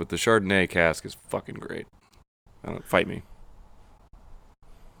finish, but the Chardonnay cask is fucking great. Fight me.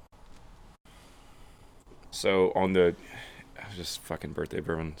 So on the, just fucking birthday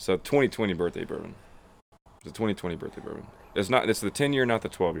bourbon. So 2020 birthday bourbon. The 2020 birthday bourbon. It's the 10 year, not the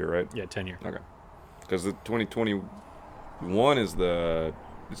 12 year, right? Yeah, 10 year. Okay. Because the 2021 is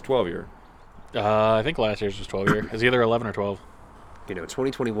it's 12 year. I think last year's was 12 year. It's either 11 or 12. You know,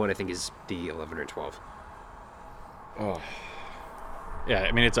 2021 I think is the 11 or 12. Oh, Yeah,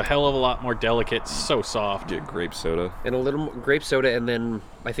 I mean it's a hell of a lot more delicate, so soft. get grape soda. And a little grape soda, and then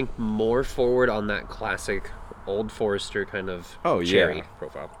I think more forward on that classic Old Forester kind of cherry yeah.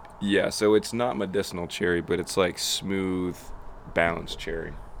 profile. Yeah, so it's not medicinal cherry, but it's like smooth, balanced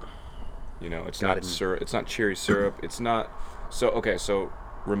cherry. You know, it's not syrup. It's not cherry syrup. It's not. So okay, so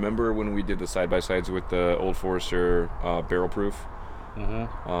remember when we did the side by sides with the Old Forester barrel proof?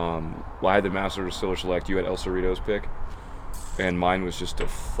 Mm-hmm. Well, I had the Master Distiller Select. You had El Cerrito's pick, and mine was just a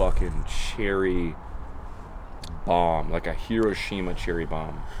fucking cherry bomb, like a Hiroshima cherry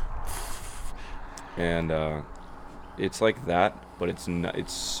bomb. And it's like that, but it's not.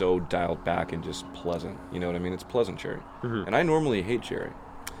 It's so dialed back and just pleasant. You know what I mean? It's pleasant cherry. Mm-hmm. And I normally hate cherry.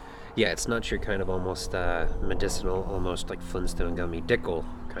 Yeah, it's not your kind of almost medicinal, almost like Flintstone gummy Dickel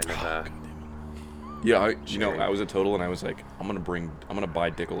kind of. Yeah, I was a total, and I was like, I'm gonna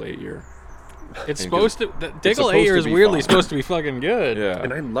buy Dickel 8 year. It's supposed to. Dickel supposed 8 year to is be weirdly fine. supposed to be fucking good. Yeah.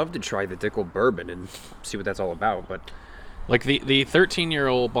 And I'd love to try the Dickel bourbon and see what that's all about, but Like the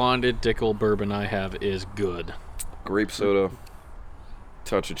 13-year-old bonded Dickel bourbon I have is good. Grape soda,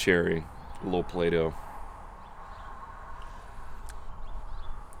 touch of cherry, a little Play-Doh.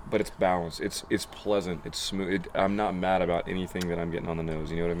 But it's balanced. It's pleasant. It's smooth. I'm not mad about anything that I'm getting on the nose.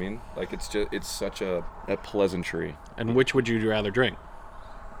 You know what I mean? Like it's such a pleasantry. And which would you rather drink?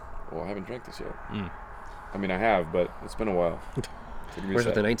 Well, I haven't drank this yet. Mm. I mean, I have, but it's been a while. So give me a whereas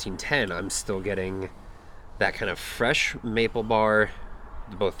with sec. the 1910, I'm still getting that kind of fresh maple bar,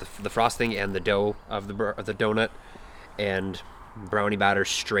 both the frosting and the dough of the donut, and brownie batter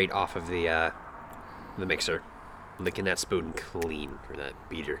straight off of the mixer. Licking that spoon clean, or that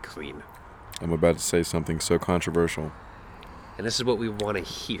beater clean. I'm about to say something so controversial. And this is what we want to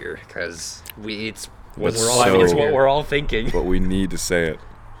hear, because it's That's what we're all so- thinking. But we need to say it.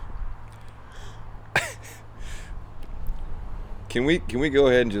 Can we go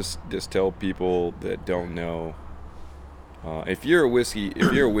ahead and just tell people that don't know? If you're a whiskey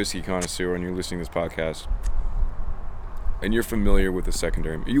connoisseur and you're listening to this podcast, and you're familiar with the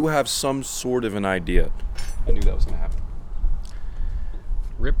secondary, you have some sort of an idea. I knew that was gonna happen.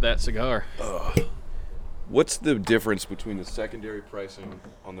 Rip that cigar. What's the difference between the secondary pricing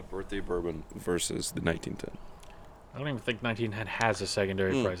on the birthday bourbon versus the 1910? I don't even think 1910 has a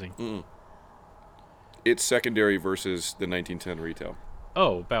secondary pricing. It's secondary versus the 1910 retail.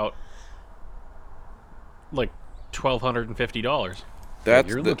 Oh, about like $1,250. That's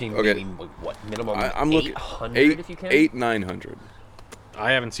you're looking maybe what minimum? I'm looking 800 if you can. 800-900.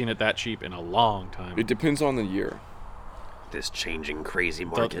 I haven't seen it that cheap in a long time. It depends on the year. This changing crazy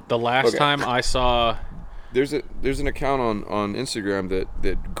market. The last time I saw, there's an account on Instagram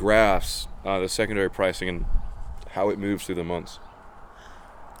that graphs the secondary pricing and how it moves through the months.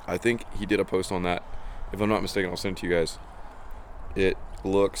 I think he did a post on that. If I'm not mistaken, I'll send it to you guys. It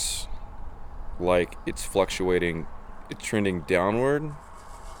looks like it's fluctuating. It's trending downward.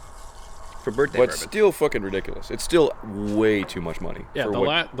 For birthday but bourbon. Still fucking ridiculous. It's still way too much money. Yeah,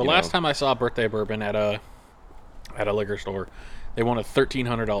 the last time I saw birthday bourbon at a liquor store, they wanted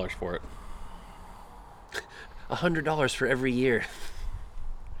 $1,300 for it. $100 for every year.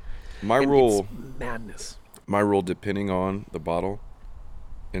 My rule, it's madness. My rule, depending on the bottle,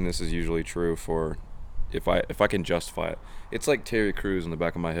 and this is usually true for if I can justify it. It's like Terry Crews in the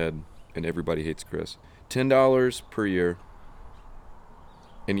back of my head, and Everybody Hates Chris. $10 per year,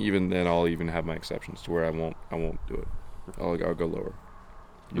 and even then, I'll even have my exceptions to where I won't do it. I'll go lower,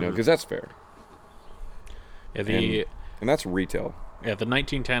 because that's fair. Yeah, and that's retail. Yeah, the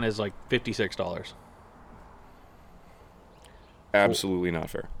 1910 is like $56. Absolutely not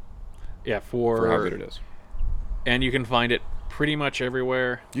fair. Yeah, for how good it is. And you can find it pretty much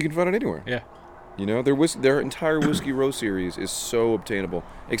everywhere. You can find it anywhere. Yeah. Their entire Whiskey Row series is so obtainable,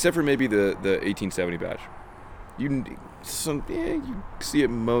 except for maybe the 1870 batch. You see it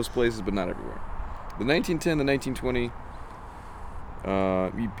most places, but not everywhere. The 1910, the 1920,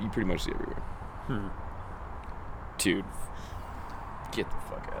 you pretty much see everywhere. Dude, get the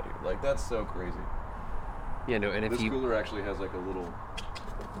fuck out of here! Like, that's so crazy. Yeah, no, and if this cooler actually has like a little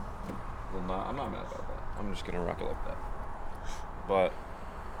knot. I'm not mad about that. I'm just gonna rock it like that. But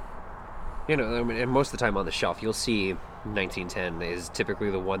and most of the time on the shelf, you'll see 1910 is typically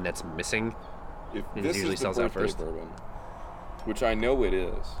the one that's missing. If it this usually is the sells out first. Bourbon, which I know it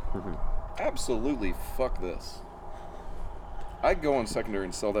is, absolutely fuck this. I'd go on secondary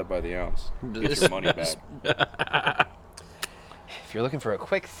and sell that by the ounce. Get your money back. If you're looking for a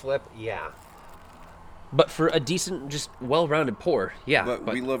quick flip, yeah. But for a decent, just well-rounded pour, yeah. But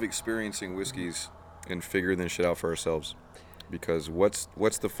we love experiencing whiskeys and figuring this shit out for ourselves. Because what's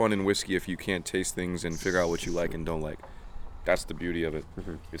the fun in whiskey if you can't taste things and figure out what you like and don't like? That's the beauty of it.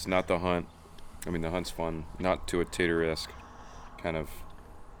 It's not the hunt. I mean, the hunt's fun, not to a Tater-esque kind of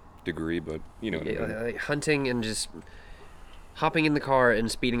degree, but you know what I mean. Like hunting and just hopping in the car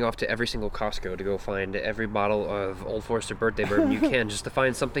and speeding off to every single Costco to go find every bottle of Old Forester birthday bourbon you can, just to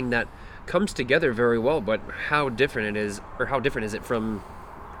find something that comes together very well. But how different it is, or how different is it from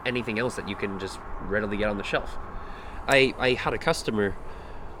anything else that you can just readily get on the shelf? I had a customer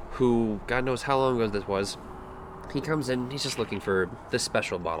who, God knows how long ago this was, he comes in, he's just looking for the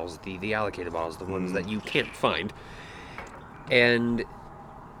special bottles, the allocated bottles, the ones that you can't find. And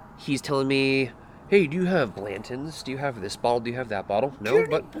he's telling me, hey, do you have Blanton's? Do you have this bottle? Do you have that bottle? No,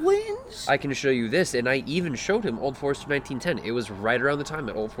 but Blanton's? I can show you this. And I even showed him Old Forester 1910. It was right around the time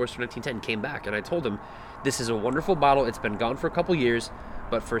that Old Forester 1910 came back. And I told him, this is a wonderful bottle. It's been gone for a couple years.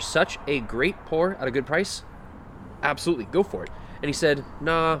 But for such a great pour at a good price, absolutely, go for it. And he said,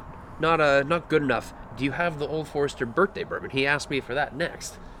 nah, not good enough. Do you have the Old Forester birthday bourbon? He asked me for that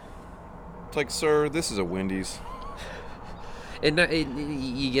next. It's like, sir, this is a Wendy's. And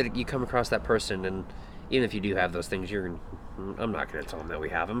you come across that person, and even if you do have those things, I'm not going to tell them that we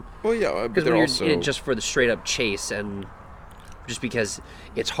have them. Well, yeah, but they're also in it just for the straight up chase, and just because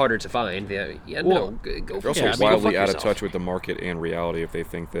it's harder to find. Go they're for also it. wildly out of touch with the market and reality if they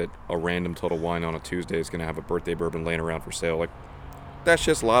think that a random Total Wine on a Tuesday is going to have a birthday bourbon laying around for sale. Like, that's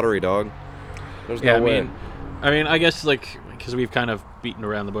just lottery, dog. There's no way. I mean, I guess because we've kind of beaten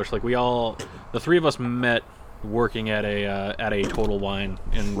around the bush. Like the three of us met working at a Total Wine,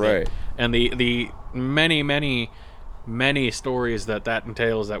 and right. And the many stories that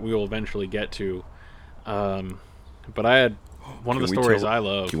entails that we will eventually get to. But I had one of the stories I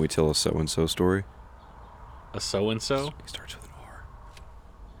love. Can we tell a so-and-so story? A so-and-so? It starts with an R.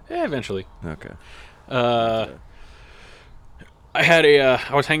 Yeah, eventually. Okay. I had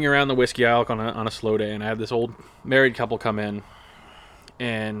I was hanging around the whiskey aisle on a slow day, and I had this old married couple come in,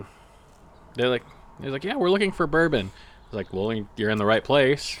 and they're like, yeah, we're looking for bourbon. I was like, well, you're in the right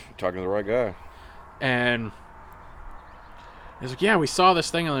place. You're talking to the right guy. And he's like, yeah, we saw this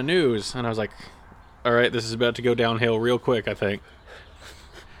thing on the news. And I was like, all right, this is about to go downhill real quick, I think.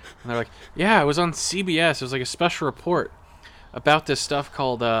 And they're like, yeah, it was on CBS. It was like a special report about this stuff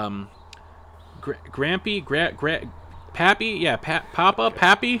called Pappy? Yeah,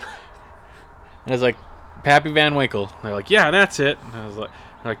 Pappy? And I was like, Pappy Van Winkle. And they're like, yeah, that's it. And I was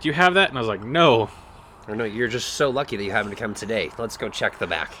like, do you have that? And I was like, no. Or no, you're just so lucky that you happened to come today. Let's go check the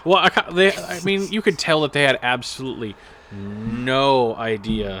back. Well, I mean, you could tell that they had absolutely no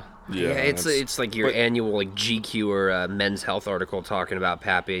idea. Yeah, it's like your annual like GQ or Men's Health article talking about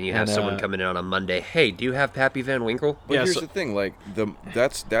Pappy, and you have someone coming in on a Monday. Hey, do you have Pappy Van Winkle? But here's the thing, like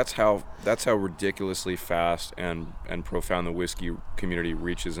that's how ridiculously fast and profound the whiskey community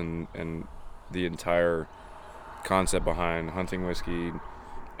reaches, and the entire concept behind hunting whiskey,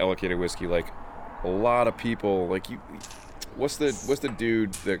 allocated whiskey. Like a lot of people, like what's the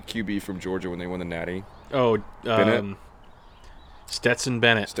dude, the QB from Georgia when they won the Natty? Oh, Bennett? Stetson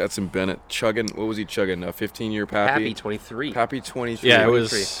Bennett chugging. What was he chugging? A 15-year Pappy. Pappy 23. Pappy 23. Yeah, it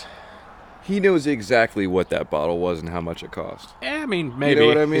was. He knows exactly what that bottle was and how much it cost. Yeah, I mean, maybe. You know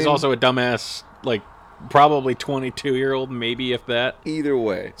what I mean? He's also a dumbass, like probably 22-year-old, maybe if that. Either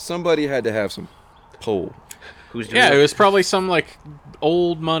way, somebody had to have some pull. Who's doing it was probably some like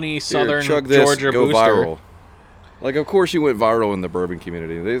old money Southern chug this, Georgia go booster. Viral. Like, of course, you went viral in the bourbon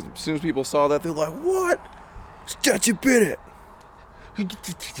community. As soon as people saw that, they're like, "What? Stetson Bennett."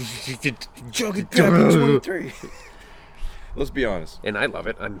 Chugging Pappy 23. Let's be honest. And I love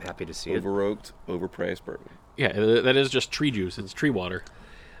it. I'm happy to see Overoaked, overpriced bourbon. Yeah, that is just tree juice. It's tree water.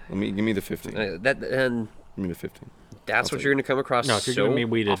 Give me the 15. Give me the 15. That's what you're going to come across. No, if you're giving me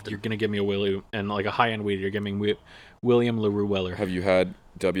weeded, you're going to give me a William, and like a high-end weeded, you're giving me William LaRue Weller. Have you had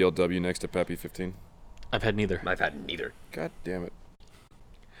WLW next to Pappy 15? I've had neither. I've had neither. God damn it.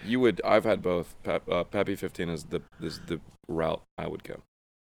 You would. I've had both. Pappy 15 is the route I would go.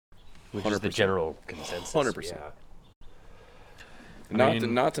 Which is the general consensus. 100%. Yeah.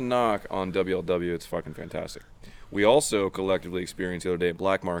 Not to knock on WLW, it's fucking fantastic. We also collectively experienced the other day at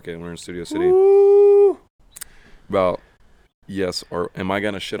Black Market, and we're in Studio City. Woo! About yes, or am I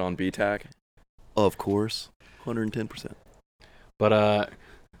gonna shit on BTAC? Of course, 110%. But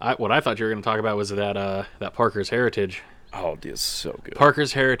what I thought you were going to talk about was that Parker's Heritage. Oh, it is so good.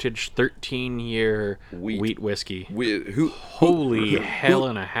 Parker's Heritage 13-year wheat whiskey. Holy hell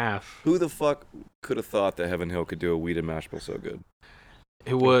and a half. Who the fuck could have thought that Heaven Hill could do a wheated mash bill so good?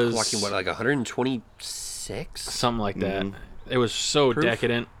 It was... Walking, what, like 126? Something like that. It was so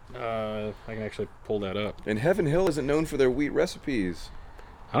decadent. I can actually pull that up. And Heaven Hill isn't known for their wheat recipes.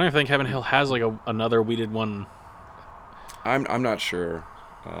 I don't even think Heaven Hill has like another wheated one. I'm not sure.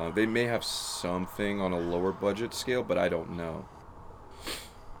 They may have something on a lower budget scale, but I don't know.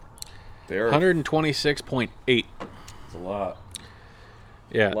 They're 126.8. It's a lot.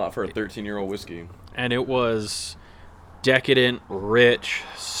 Yeah. A lot for a 13-year-old whiskey. And it was decadent, rich,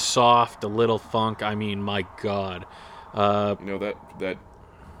 soft, a little funk. I mean, my God. That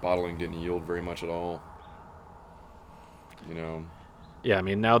bottling didn't yield very much at all. Yeah, I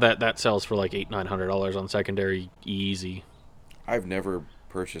mean, now that sells for like $800-900 on secondary, easy. I've never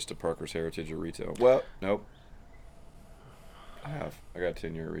purchased a Parker's Heritage at retail. Well, nope. I have. I got a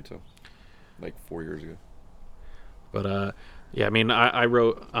 10-year at retail, like 4 years ago. But yeah, I mean, I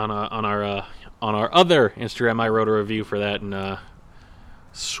wrote on our other Instagram. I wrote a review for that, and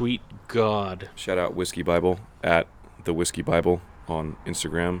sweet God, shout out Whiskey Bible at the Whiskey Bible on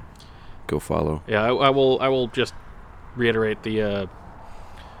Instagram. Go follow. Yeah, I will just reiterate the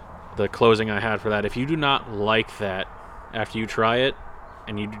closing I had for that. If you do not like that after you try it,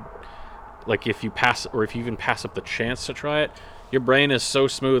 and you like if you even pass up the chance to try it, your brain is so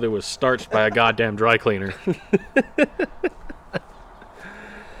smooth it was starched by a goddamn dry cleaner.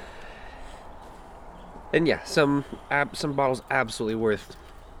 And yeah, some bottles absolutely worth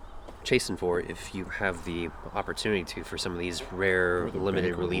chasing for if you have the opportunity to, for some of these rare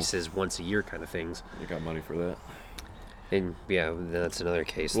limited releases once a year kind of things. You got money for that. And yeah, that's another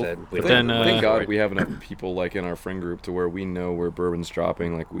case thank God we have enough people like in our friend group to where we know where bourbon's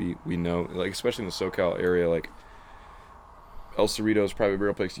dropping. Like we know, like especially in the SoCal area, like El Cerrito's Private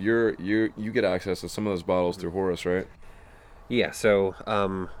Barrel Place. You get access to some of those bottles through Horace, right? Yeah.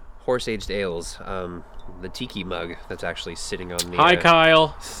 So Horse Aged Ales, the tiki mug that's actually sitting on the. Hi,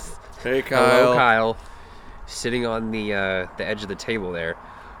 Kyle. Hey, Kyle. Hello, Kyle. Sitting on the edge of the table there.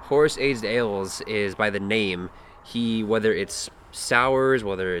 Horse Aged Ales is by the name. Whether it's sours,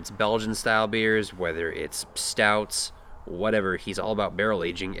 whether it's Belgian style beers, whether it's stouts, whatever. He's all about barrel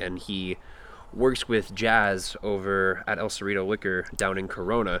aging, and he works with Jazz over at El Cerrito Liquor down in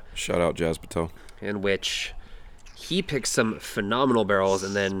Corona, Shout out Jazz Patel. in which he picks some phenomenal barrels,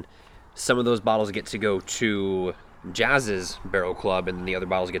 and then some of those bottles get to go to Jazz's barrel club, and the other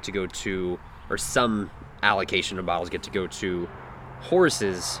bottles get to go to, or some allocation of bottles get to go to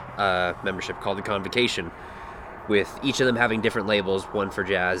Horace's membership called the Convocation, with each of them having different labels, one for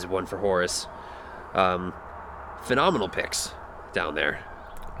Jazz, one for Horace. Phenomenal picks down there.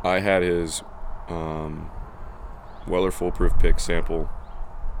 I had his Weller Foolproof pick sample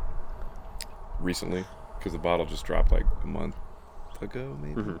recently because the bottle just dropped like a month ago,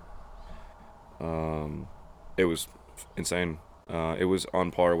 maybe. It was insane. It was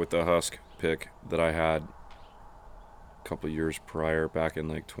on par with the Husk pick that I had a couple of years prior, back in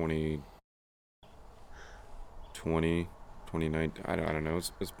like 2020, 2019. I don't know.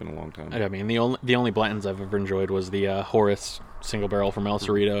 It's been a long time. I mean, the only Blantons I've ever enjoyed was the Horace single barrel from El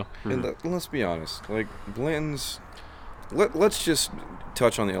Cerrito. And let's be honest, like Blanton's. Let's just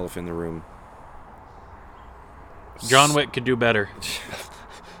touch on the elephant in the room. John Wick could do better.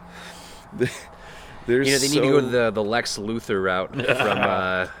 There's They need to go to the Lex Luthor route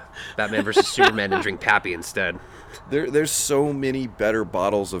from Batman vs. Superman and drink Pappy instead. There's so many better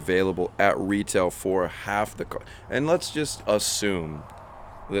bottles available at retail for half the cost. And let's just assume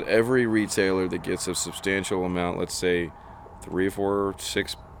that every retailer that gets a substantial amount, let's say 3 or 4 or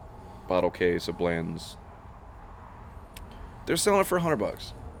 6 bottle case of Bland's, they're selling it for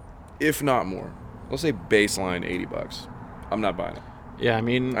 $100, if not more. Let's say baseline $80. I'm not buying it. Yeah, I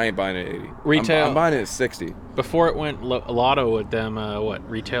mean, I ain't buying it at 80. Retail. I'm buying it at 60. Before it went lotto with them,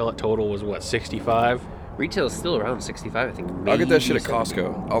 retail at total was 65? Retail is still around 65, I think. I'll get that shit at maybe 70.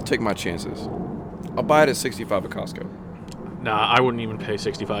 Costco. I'll take my chances. I'll buy it at 65 at Costco. Nah, I wouldn't even pay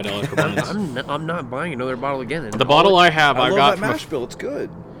 $65 for Blantons. I'm not buying another bottle again. The bottle I have, I love got that from mash bill. It's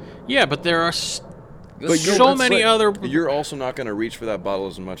good. Yeah, but there are But so many other. You're also not going to reach for that bottle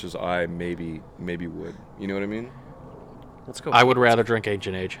as much as I maybe would. You know what I mean? Let's go. I would rather drink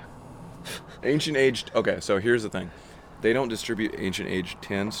Ancient Age. Ancient Aged. Okay, so here's the thing. They don't distribute Ancient Aged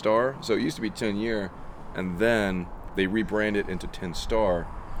 10 Star. So it used to be 10 year, and then they rebrand it into 10 Star,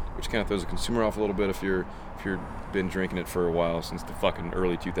 which kind of throws the consumer off a little bit if you're been drinking it for a while, since the fucking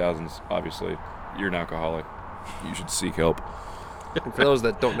early 2000s. Obviously, you're an alcoholic. You should seek help. And for those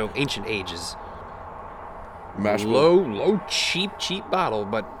that don't know, Ancient Age is Mash bill. low, cheap bottle,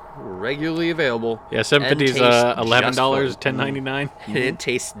 but regularly available. Yeah, 750 is and tastes $11, just fine. $10.99. And it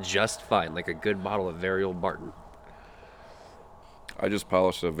tastes just fine, like a good bottle of very old Barton. I just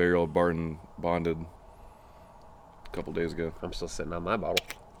polished a very old Barton Bonded a couple days ago. I'm still sitting on my bottle.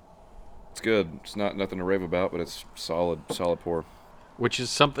 It's good. It's nothing to rave about, but it's solid pour. Which is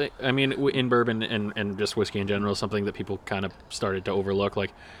something, I mean, in bourbon and just whiskey in general, something that people kind of started to overlook.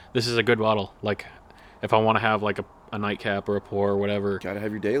 Like, this is a good bottle. Like, if I want to have, like, a nightcap or a pour or whatever. Gotta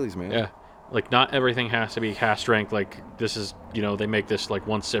have your dailies, man. Yeah. Like, not everything has to be cask strength. Like, this is, they make this, like,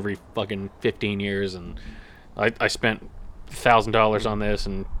 once every fucking 15 years. And I spent $1,000 on this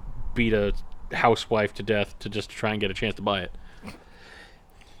and beat a housewife to death to just try and get a chance to buy it.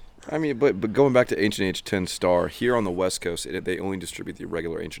 I mean, but going back to Ancient Age 10 Star, here on the West Coast, they only distribute the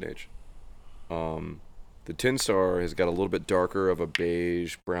regular Ancient Age. The 10 Star has got a little bit darker of a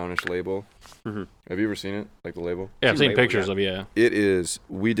beige, brownish label. Mm-hmm. Have you ever seen it? Like the label? Yeah, I've seen label, pictures yeah. of it, yeah. It is.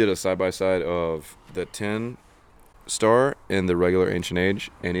 We did a side-by-side of the 10 Star and the regular Ancient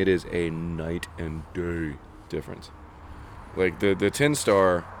Age, and it is a night and day difference. Like, the 10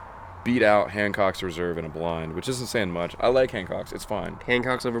 Star beat out Hancock's Reserve in a blind, which isn't saying much. I like Hancock's. It's fine.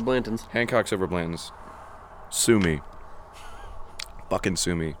 Hancock's over Blanton's. Hancock's over Blanton's. Sue me. Fucking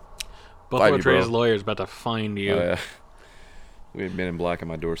sue me. Buffalo Fight me, Trace bro. lawyer's about to find you. We had Men in Black on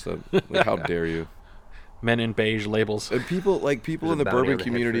my doorstep. Like, how dare you? Men in beige labels. And people There's in the a bounty bourbon on the head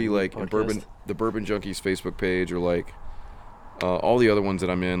community, for like the the Bourbon Junkies Facebook page, or like all the other ones that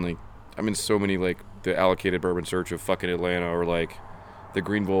I'm in. Like, I'm in so many, like the Allocated Bourbon Search of fucking Atlanta, or like the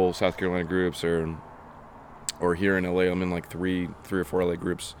Greenville, South Carolina groups, or here in LA, I'm in like three or four LA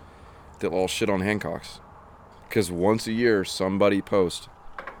groups that all shit on Hancock's, because once a year somebody posts.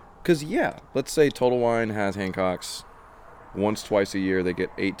 Because, yeah, let's say Total Wine has Hancock's once, twice a year. They get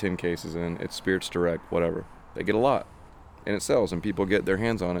 8-10 cases in. It's Spirits Direct, whatever. They get a lot. And it sells, and people get their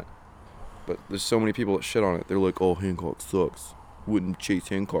hands on it. But there's so many people that shit on it. They're like, oh, Hancock sucks. Wouldn't chase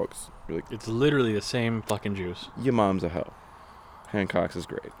Hancock's. You're like, It's literally the same fucking juice. your mom's a hoe. Hancock's is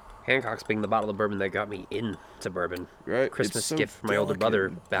great. Hancock's being the bottle of bourbon that got me into bourbon. Right? Christmas It's so gift for my older delicate brother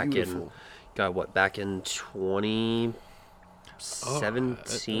and back beautiful. in 20...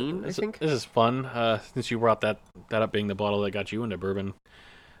 17, I think. This is fun. Since you brought that up, being the bottle that got you into bourbon.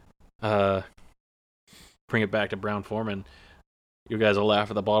 Bring it back to Brown Foreman. You guys will laugh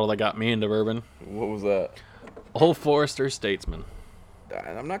at the bottle that got me into bourbon. What was that? Old Forester Statesman.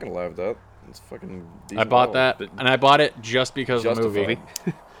 I'm not gonna lie with that. It's fucking. I bought that, and I bought it just because of the movie.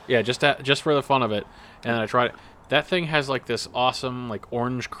 Justified. Yeah, just for the fun of it. And I tried it. That thing has like this awesome like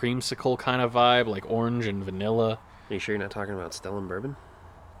orange creamsicle kind of vibe, like orange and vanilla. Are you sure you're not talking about Stellan bourbon?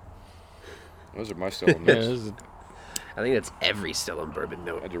 Those are my Stellan Yeah, notes. I think that's every Stellan bourbon I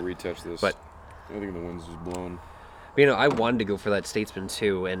note. had to retouch this. But I think the wind's just blowing. But, I wanted to go for that Statesman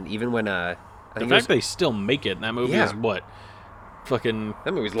too, and even when I The think fact they still make it, and that movie is what? Fucking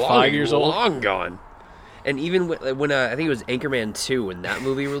that movie's 5 years old? long gone. And even when I think it was Anchorman 2, when that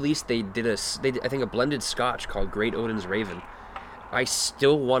movie released, they did I think a blended scotch called Great Odin's Raven. I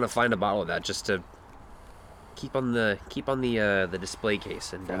still want to find a bottle of that just to keep on the display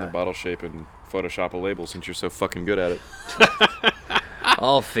case and Find the bottle shape and Photoshop a label since you're so fucking good at it.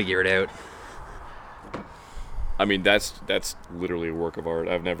 I'll figure it out. I mean, that's literally a work of art.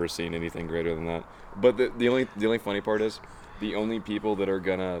 I've never seen anything greater than that. But the only funny part is, the only people that are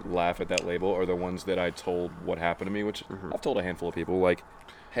gonna laugh at that label are the ones that I told what happened to me, which I've told a handful of people. Like,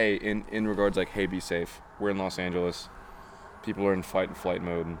 hey, in regards, like, hey, be safe. We're in Los Angeles. People are in fight and flight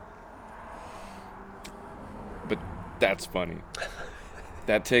mode. But that's funny.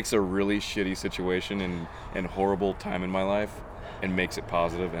 That takes a really shitty situation and horrible time in my life and makes it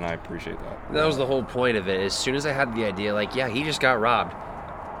positive, and I appreciate that. That was the whole point of it. As soon as I had the idea, like, yeah, he just got robbed.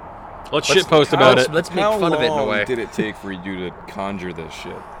 Let's shitpost about it. Let's make fun of it in a way. How long did it take for you to conjure this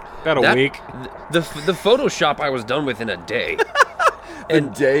shit? About a week. The Photoshop I was done with in a day. The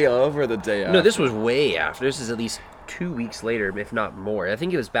day of or the day after? No, this was way after. This is at least 2 weeks later, if not more. I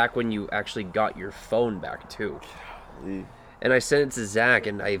think it was back when you actually got your phone back, too. Golly. And I sent it to Zach,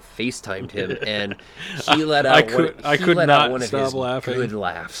 and I FaceTimed him, and he let out I could not one of stop his laughing. good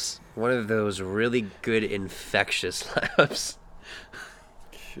laughs. One of those really good, infectious laughs.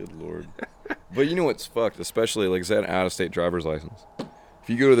 Good lord. But you know what's fucked, especially like an out-of-state driver's license. If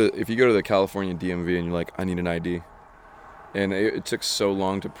you go to the California DMV and you're like, I need an ID, and it took so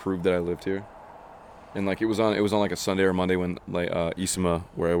long to prove that I lived here, and like it was on like a Sunday or Monday when like ISMA,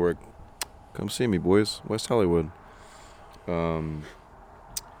 where I work, come see me, boys, West Hollywood.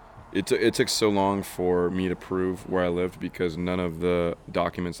 It took so long for me to prove where I lived because none of the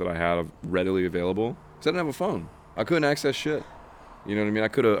documents that I had readily available, because I didn't have a phone. I couldn't access shit. You know what I mean? I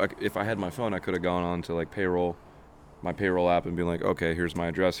could have, if I had my phone, I could have gone on to like my payroll app and been like, okay, here's my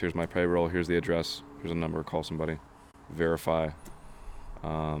address, here's my payroll, here's the address, here's a number, call somebody, verify.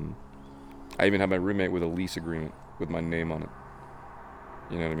 I even had my roommate with a lease agreement with my name on it.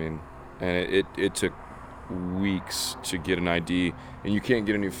 You know what I mean? And it took weeks to get an ID, and you can't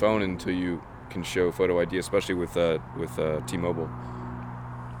get a new phone until you can show photo ID, especially with T-Mobile.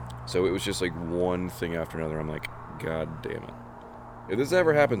 So it was just like one thing after another. I'm like, God damn it. If this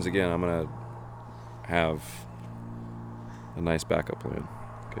ever happens again, I'm going to have a nice backup plan,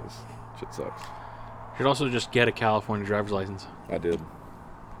 because shit sucks. You should also just get a California driver's license. I did.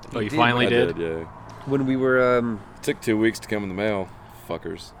 Oh, you finally did? Yeah. When we were, It took 2 weeks to come in the mail,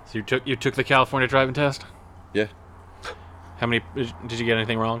 fuckers. So you took the California driving test? Yeah. How many did you get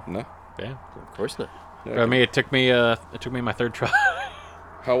anything wrong? No. Yeah. of course not. Yeah, It took me my third try.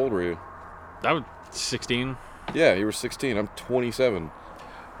 How old were you? That was 16. Yeah, you were 16. I'm 27.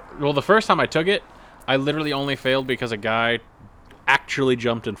 Well, the first time I took it, I literally only failed because a guy actually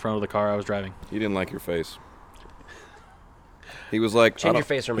jumped in front of the car I was driving. He didn't like your face. He was like, Change your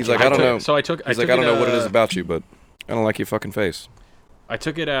face from He's a like, child. I don't know. So I took. He's like, I don't know what it is about you, but I don't like your fucking face. I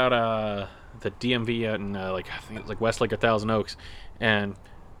took it out the DMV out in I think it was like Westlake or Thousand Oaks, and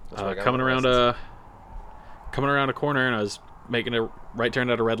That's where I got coming my around a corner, and I was making a right turn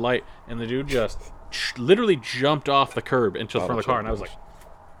at a red light, and the dude just literally jumped off the curb into the front of the car, and I was like,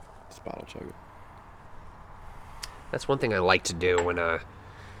 It's bottle chugger. That's one thing I like to do when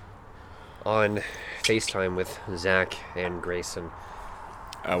on FaceTime with Zach and Grayson.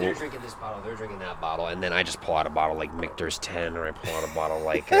 They're drinking this bottle, they're drinking that bottle, and then I just pull out a bottle like Michter's 10, or I pull out a bottle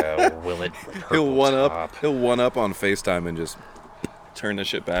like Willet. He'll one Top. up. He'll one up on FaceTime and just turn this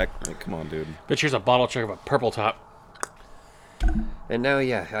shit back. Like, come on, dude. "Bitch, here's a bottle chug of a purple top." And now,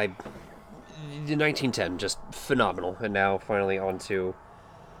 yeah, the 1910, just phenomenal. And now finally on to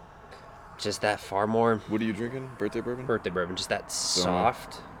just that far more What are you drinking? Birthday bourbon? birthday bourbon, just that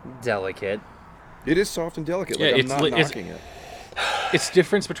soft, delicate. It is soft and delicate. Yeah, Like, I'm it's not li- it's- knocking it. It's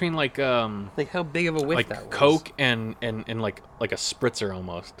difference between like Like how big of a whiff that was. Coke and like a spritzer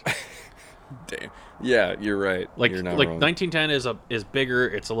almost. Damn. Yeah, you're right. Like you're not like wrong. 1910 is bigger.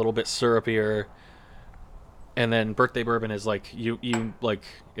 It's a little bit syrupier. And then birthday bourbon is like you like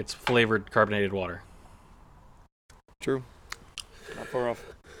it's flavored carbonated water. True. Not far off.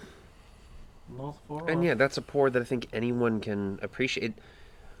 And yeah, that's a pour that I think anyone can appreciate.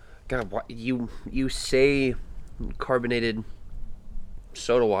 God, you say carbonated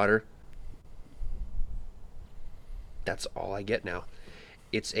soda water. That's all I get now.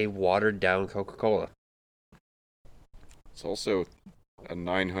 It's a watered down Coca-Cola. It's also a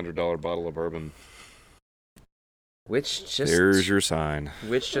 $900 bottle of bourbon. Which just There's your sign.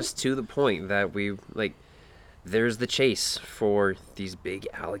 Which just to the point that we like. There's the chase for these big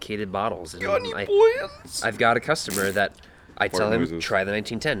allocated bottles. And I've got a customer that I tell him, try the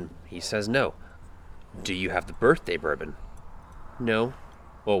 1910. He says no. Do you have the birthday bourbon? No.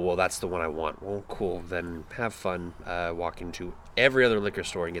 Oh, well, that's the one I want. Well, cool. Then have fun walking to every other liquor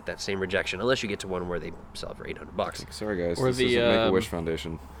store and get that same rejection, unless you get to one where they sell it for $800. Sorry, guys. Or this the, is a Make-A-Wish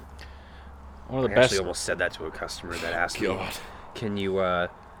Foundation. One of the I best. actually almost said that to a customer that asked me,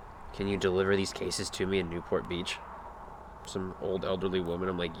 Can you deliver these cases to me in Newport Beach? Some old elderly woman.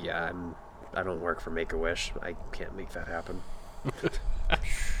 I'm like, yeah, I don't work for Make-A-Wish. I can't make that happen.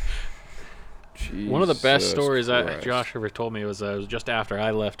 One of the best stories Christ. that Josh ever told me was just after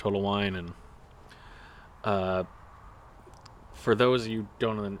I left Total Wine, and for those of you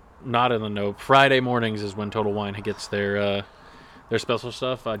not in the know, Friday mornings is when Total Wine gets their special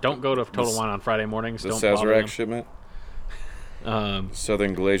stuff. Don't go to Total Wine on Friday mornings. The Don't bother Sazerac them. shipment?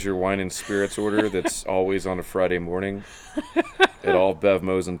 Southern Glacier Wine and Spirits order that's always on a Friday morning at all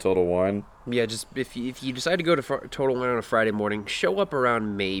Bevmos and Total Wine. Yeah, just if you decide to go to Total Wine on a Friday morning, show up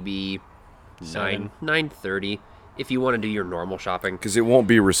around maybe 9:30 if you want to do your normal shopping. Because it won't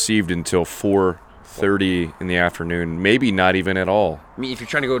be received until 4:30 in the afternoon, maybe not even at all. I mean, if you're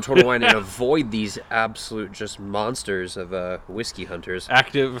trying to go to Total Wine and avoid these absolute just monsters of whiskey hunters.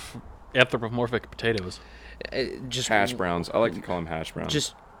 Active anthropomorphic potatoes. Just Hash browns. I like to call them hash browns.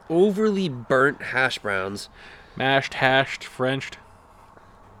 Just overly burnt hash browns. Mashed, hashed, Frenched.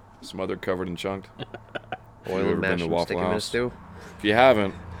 Smothered, covered, and chunked. Oil and mash and stick 'em in a stew. If you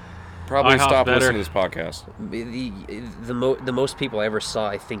haven't, probably IHOP's stop better. listening to this podcast. The most people I ever saw,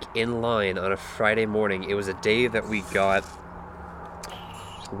 I think, in line on a Friday morning, it was a day that we got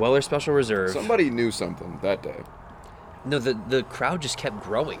Weller Special Reserve. Somebody knew something that day. No, the crowd just kept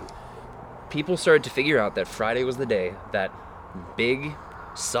growing. People started to figure out that Friday was the day that big,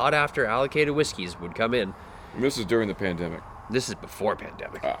 sought-after allocated whiskeys would come in. And this is during the pandemic. This is before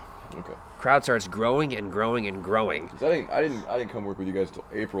pandemic. Ah, okay. Crowd starts growing and growing and growing. 'Cause I didn't come work with you guys till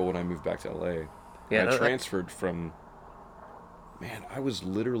April when I moved back to LA. Yeah, I transferred from. Man, I was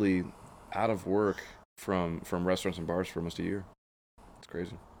literally out of work from restaurants and bars for almost a year. It's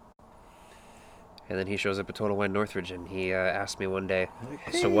crazy. And then he shows up at Total Wine Northridge, and he asked me one day,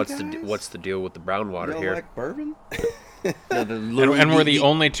 "So "Hey, what's the deal with the brown water Y'all here?" like bourbon? No, And we're the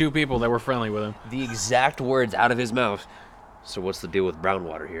only two people that were friendly with him. The exact words out of his mouth. "So what's the deal with brown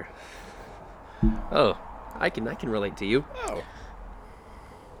water here?" Oh, I can relate to you. Oh.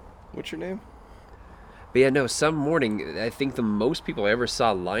 What's your name? But yeah, no, some morning, I think the most people I ever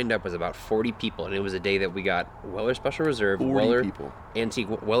saw lined up was about 40 people, and it was a day that we got Weller Special Reserve, 40 Weller people. Antique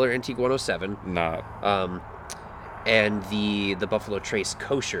 107, Not. and the Buffalo Trace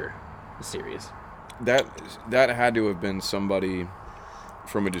Kosher series. That had to have been somebody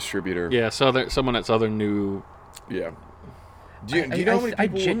from a distributor. Yeah, someone at Southern knew. Yeah. Do you know how many people I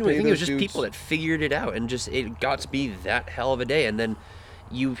genuinely pay think it was those just dudes? people that figured it out, and just it got to be that hell of a day. And then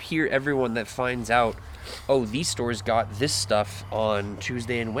you hear everyone that finds out, oh, these stores got this stuff on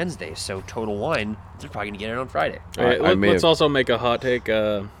Tuesday and Wednesday, so Total Wine, they're probably gonna get it on Friday. Let's also make a hot take.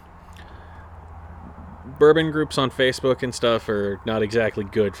 Bourbon groups on Facebook and stuff are not exactly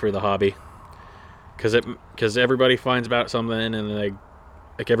good for the hobby, because everybody finds about something and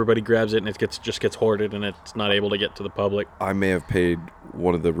everybody grabs it and it just gets hoarded and it's not able to get to the public. I may have paid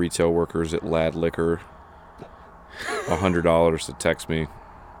one of the retail workers at Lad Liquor $100 to text me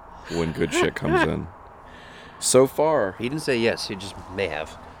when good shit comes in. So far, He didn't say yes, he just may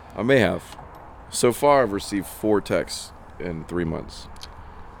have. I may have. So far, I've received 4 texts in 3 months.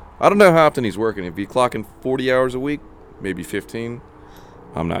 I don't know how often he's working. If he's clocking 40 hours a week, maybe 15,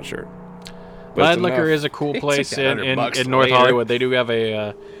 I'm not sure. But Lad it's Liquor enough. is a cool It's place like $100 in North later. Hollywood. They do have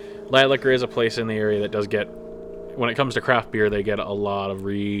a Lad Liquor is a place in the area that does get, when it comes to craft beer, they get a lot of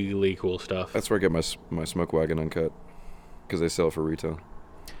really cool stuff. That's where I get my Smoke Wagon uncut, because they sell it for retail,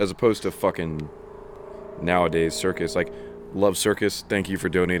 as opposed to fucking nowadays Circus. Like, love Circus. Thank you for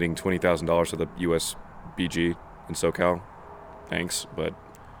donating $20,000 to the USBG in SoCal. Thanks, but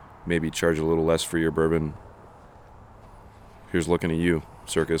maybe charge a little less for your bourbon. Here's looking at you,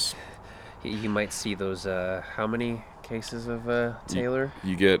 Circus. You might see those. How many cases of Taylor?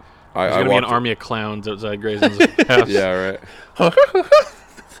 You get. There's gonna be an army of clowns outside Grayson's house. Yeah, right.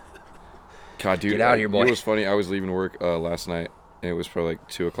 God, dude, Get out of here, boy. It was funny. I was leaving work last night, and it was probably like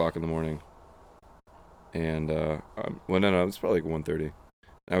 2:00 in the morning. And no, it's probably like 1:30.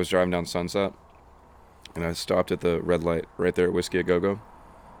 I was driving down Sunset, and I stopped at the red light right there at Whiskey a Go Go.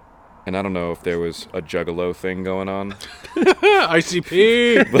 And I don't know if there was a juggalo thing going on.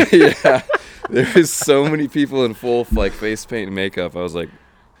 ICP! But yeah, there was so many people in full like face paint and makeup. I was like,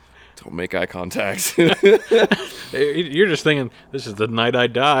 don't make eye contact. You're just thinking, this is the night I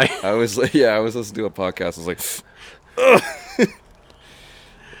die. I was listening to a podcast. I was like,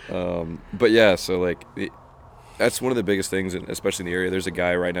 ugh. But yeah, so like, that's one of the biggest things, especially in the area. There's a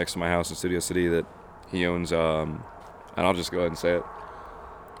guy right next to my house in Studio City that he owns, and I'll just go ahead and say it.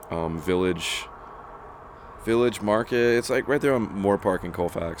 Village Market. It's like right there on Moore Park in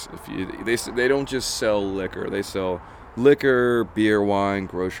Colfax. They don't just sell liquor. They sell liquor, beer, wine,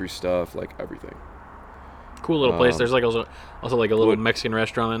 grocery stuff, like everything. Cool little place. There's like also like a little Mexican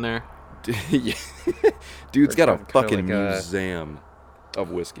restaurant in there. Yeah. Dude's got a fucking like museum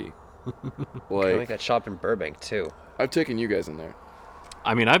of whiskey. Like that shop in Burbank too. I've taken you guys in there.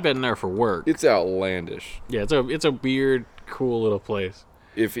 I mean, I've been there for work. It's outlandish. Yeah, it's a weird, cool little place.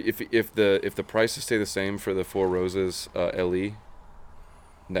 If the prices stay the same for the Four Roses LE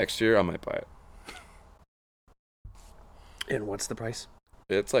next year, I might buy it. And what's the price?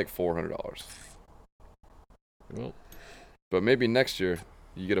 It's like $400. Well, but maybe next year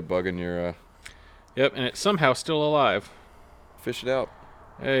you get a bug in your. Yep, and it's somehow still alive. Fish it out.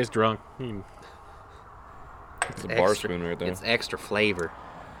 Hey, he's drunk. It's a bar spoon right there. It's extra flavor.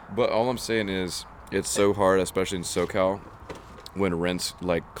 But all I'm saying is, it's so hard, especially in SoCal, when rent's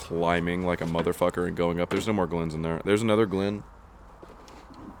like climbing like a motherfucker and going up. There's no more Glens in there. There's another Glen.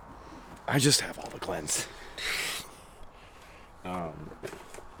 I just have all the Glens.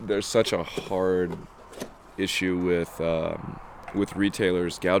 There's such a hard issue with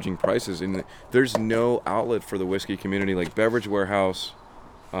retailers gouging prices, and there's no outlet for the whiskey community. Like Beverage Warehouse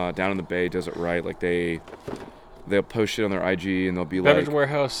down in the Bay does it right. Like they'll post it on their IG and they'll be Beverage like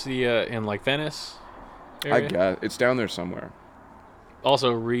Warehouse, in like Venice area? I guess it's down there somewhere.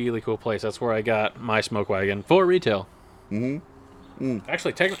 Also, really cool place. That's where I got my smoke wagon for retail.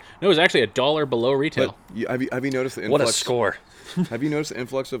 Actually, it was actually $1 below retail. But have you noticed the influx? What a score! Have you noticed the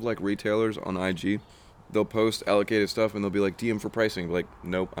influx of like retailers on IG? They'll post allocated stuff and they'll be like DM for pricing. Like,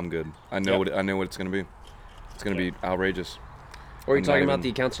 nope, I'm good. I know what it's gonna be. It's gonna be outrageous. Or are you talking about the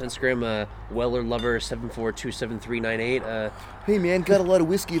accounts on Instagram, Weller Lover 7427398? Hey man, got a lot of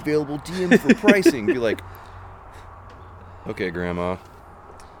whiskey available. DM for pricing. Be like, okay, Grandma.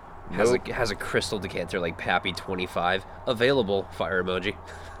 Has a crystal decanter like Pappy 25 available. Fire emoji.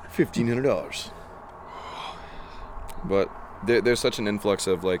 $1,500. But there's such an influx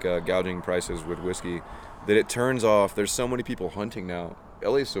of like gouging prices with whiskey that it turns off. There's so many people hunting now.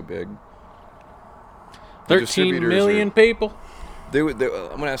 LA's so big. 13 million people. I'm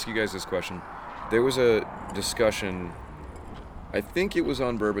gonna ask you guys this question. There was a discussion. I think it was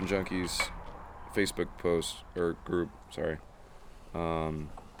on Bourbon Junkies Facebook post or group. Sorry.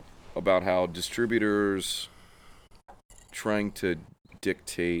 About how distributors trying to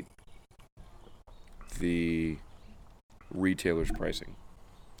dictate the retailer's pricing,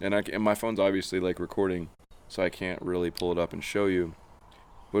 and my phone's obviously like recording, so I can't really pull it up and show you.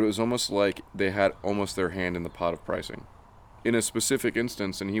 But it was almost like they had almost their hand in the pot of pricing, in a specific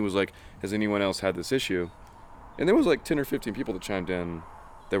instance. And he was like, "Has anyone else had this issue?" And there was like 10 or 15 people that chimed in.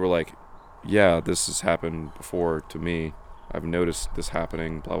 They were like, "Yeah, this has happened before to me. I've noticed this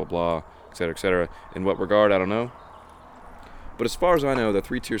happening, blah, blah, blah, et cetera, et cetera." In what regard, I don't know. But as far as I know, the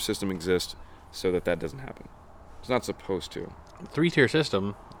 3-tier system exists so that doesn't happen. It's not supposed to. 3-tier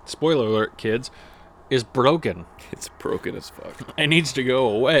system, spoiler alert, kids, is broken. It's broken as fuck. It needs to go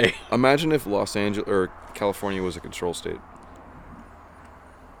away. Imagine if Los Angeles or California was a control state.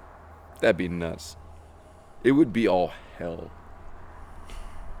 That'd be nuts. It would be all hell.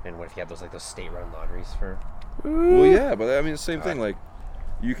 And what if you have those state-run lotteries for? Well, yeah, but I mean, it's the same thing. Like,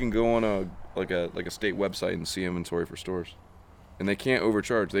 you can go on a state website and see inventory for stores, and they can't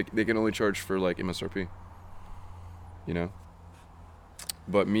overcharge. They can only charge for like MSRP. You know.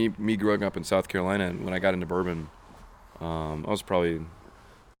 But me growing up in South Carolina, and when I got into bourbon, I was probably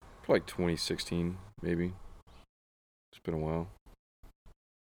 2016 maybe. It's been a while.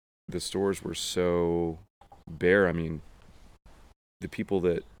 The stores were so bare. I mean,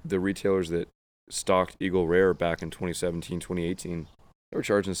 the retailers that stocked Eagle Rare back in 2017, 2018, They were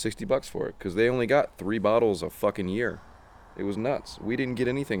charging $60 for it because they only got 3 bottles a fucking year. It was nuts. We didn't get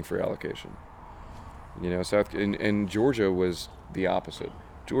anything for allocation. You know, and Georgia was the opposite.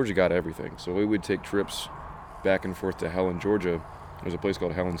 Georgia got everything. So we would take trips back and forth to Helen, Georgia. There's a place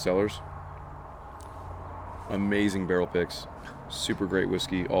called Helen Cellars. Amazing barrel picks. Super great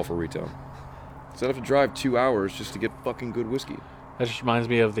whiskey, all for retail. So I'd have to drive 2 hours just to get fucking good whiskey. That just reminds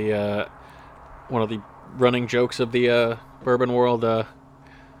me of the one of the running jokes of the bourbon world.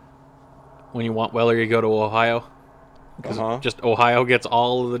 When you want Weller, you go to Ohio. Because just Ohio gets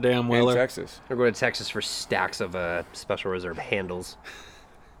all of the damn Weller. And Texas. We're going to Texas for stacks of Special Reserve handles.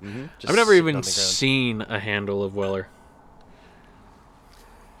 Mm-hmm. I've never even seen a handle of Weller.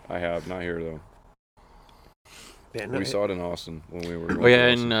 I have, not here though. Yeah, we saw it in Austin when we were going to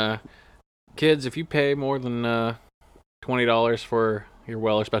Austin. And kids, if you pay more than $20 for your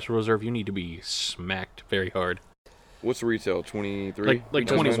Weller Special Reserve, you need to be smacked very hard. What's the retail? 23? Like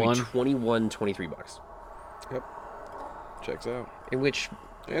 21. 21, $23. Yep. Checks out. In which...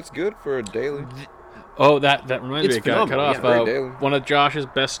 Yeah, it's good for a daily. That reminds me, it got cut off. One of Josh's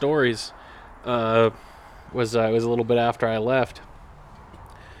best stories was a little bit after I left.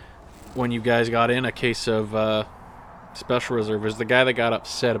 When you guys got in a case of Special Reserve, it was the guy that got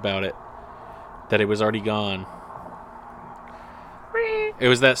upset about it, that it was already gone. It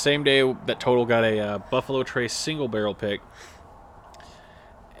was that same day that Total got a Buffalo Trace single barrel pick,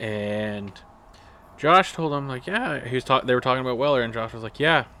 and Josh told him, like, yeah, they were talking about Weller, and Josh was like,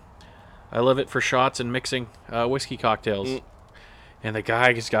 yeah, I love it for shots and mixing whiskey cocktails. And the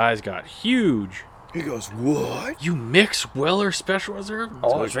guy's got huge. He goes, what? You mix Weller Special Reserve?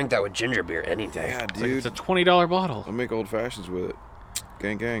 Oh, I'll drink that with ginger beer any day. Yeah, dude. It's a $20 bottle. I'll make old fashions with it.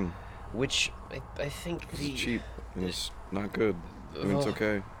 Gang, gang. Which I think it's cheap and it's not good. I mean, it's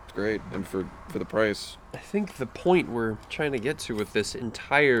okay. It's great. And for the price. I think the point we're trying to get to with this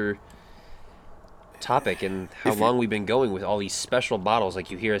entire topic and how long we've been going with all these special bottles,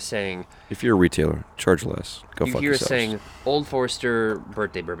 like you hear us saying, if you're a retailer, charge less. Go fuck yourselves. You hear us saying Old Forester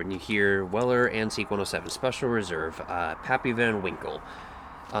birthday bourbon. You hear Weller Antique 107 Special Reserve, Pappy Van Winkle,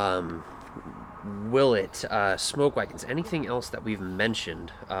 Willet, Smoke Wagons, anything else that we've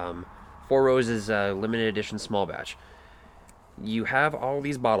mentioned. Four Roses limited edition small batch. You have all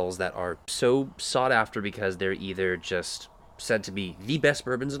these bottles that are so sought after because they're either just said to be the best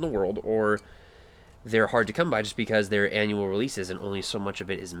bourbons in the world, or they're hard to come by just because they're annual releases and only so much of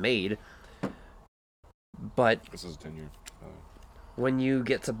it is made. But this is 10 years. When you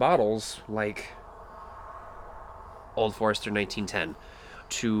get to bottles like Old Forester 1910,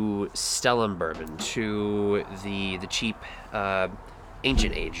 to Stellum Bourbon, to the cheap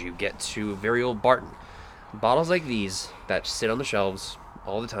Ancient Age, you get to very old Barton. Bottles like these that sit on the shelves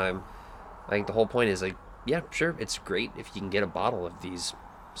all the time, I think the whole point is, like, yeah, sure, it's great if you can get a bottle of these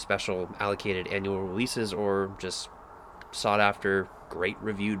special allocated annual releases or just sought after great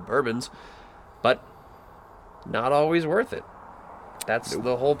reviewed bourbons, but not always worth it. That's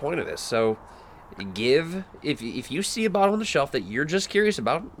the whole point of this. So if you see a bottle on the shelf that you're just curious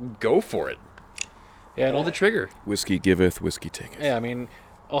about, go for it. Yeah, pull the trigger. Whiskey giveth, whiskey taketh. Yeah, I mean,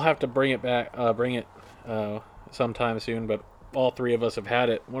 I'll have to bring it back sometime soon, but all three of us have had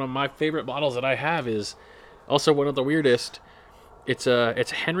it. One of my favorite bottles that I have is also one of the weirdest. It's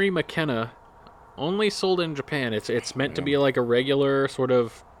Henry McKenna, only sold in Japan. It's meant to be like a regular sort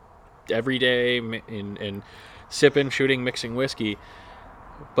of everyday in sipping, shooting, mixing whiskey.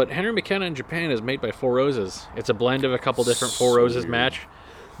 But Henry McKenna in Japan is made by Four Roses. It's a blend of a couple different Four Roses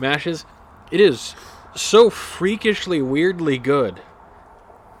mashes. It is so freakishly weirdly good.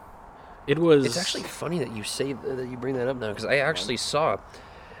 It's actually funny that you say that you bring that up now, because I actually saw,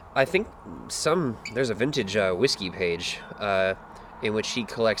 I think there's a vintage whiskey page in which he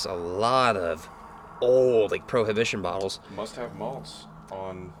collects a lot of old, like, Prohibition bottles. Must Have Malts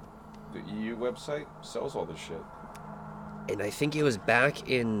on the EU website sells all this shit. And I think it was back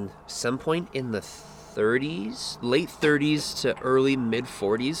in some point in the 30s, late 30s to early mid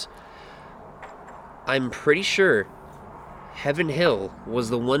 40s. I'm pretty sure Heaven Hill was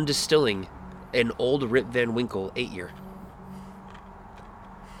the one distilling an old Rip Van Winkle 8-year.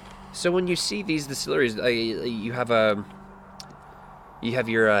 So when you see these distilleries, you have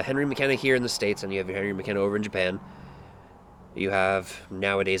your Henry McKenna here in the States, and you have your Henry McKenna over in Japan. You have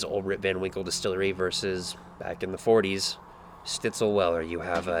nowadays old Rip Van Winkle distillery versus back in the 40s Stitzel Weller. You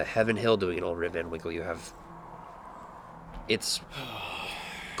have Heaven Hill doing an old Rip Van Winkle. It's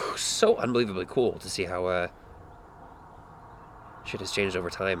so unbelievably cool to see how shit has changed over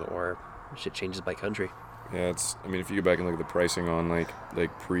time, or shit changes by country. Yeah, if you go back and look at the pricing on like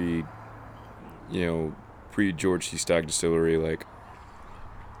pre George C. Stagg distillery, like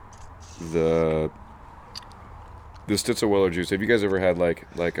the Stitzel Weller juice. Have you guys ever had like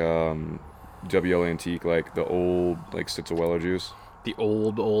WL Antique, like the old like Stitzel Weller juice? The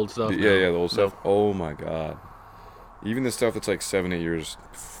old stuff. The old stuff. Oh my god. Even the stuff that's like 7-8 years,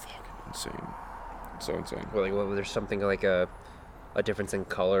 fucking insane. It's so insane. Well, like, there's something like a difference in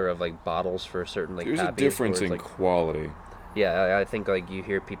color of like bottles for certain like. There's a difference in quality. Yeah, I think like you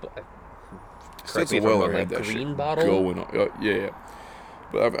hear people. Correct me if Stitzel I'm Weller wrong, had like that green shit bottle. going on. Yeah.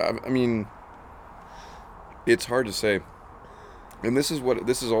 But I mean, it's hard to say. And this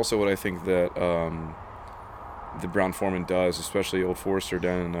is also what I think that the Brown-Forman does, especially Old Forester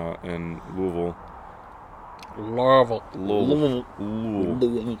down in Louisville. Louisville.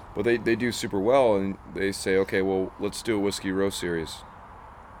 But they do super well, and they say, okay, well, let's do a whiskey roast series.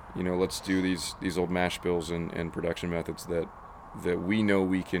 You know, let's do these old mash bills and production methods that we know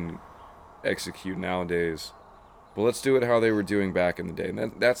we can execute nowadays. But let's do it how they were doing back in the day.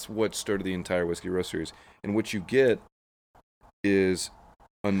 And that's what started the entire whiskey roast series. And what you get is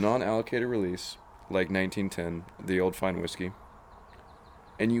a non-allocated release, like 1910, the Old Fine Whiskey,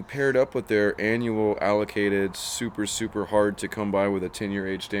 and you pair it up with their annual allocated, super, super hard to come by with a 10-year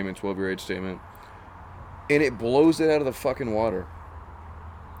age statement, 12-year age statement, and it blows it out of the fucking water.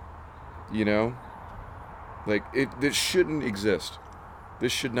 You know? Like, this shouldn't exist.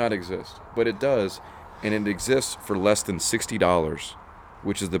 This should not exist. But it does, and it exists for less than $60,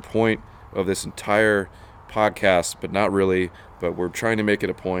 which is the point of this entire podcast, but not really. But we're trying to make it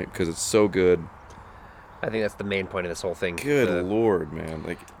a point because it's so good. I think that's the main point of this whole thing. Good Lord, man.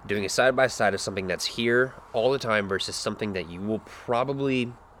 Like, doing a side-by-side of something that's here all the time versus something that you will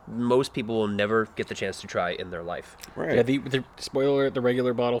probably, most people will never get the chance to try in their life. Right. Yeah, the spoiler, the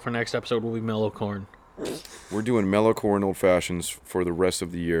regular bottle for next episode will be Mellow Corn. We're doing Mellow Corn Old Fashions for the rest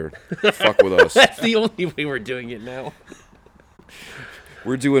of the year. Fuck with us. That's the only way we're doing it now.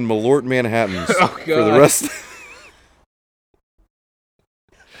 We're doing Malort Manhattans for the rest.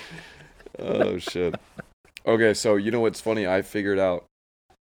 Oh, shit. Okay, so you know what's funny? I figured out.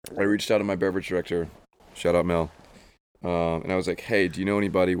 I reached out to my beverage director. Shout out Mel. And I was like, hey, do you know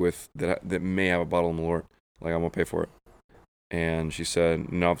anybody that may have a bottle of Malort? Like, I'm going to pay for it. And she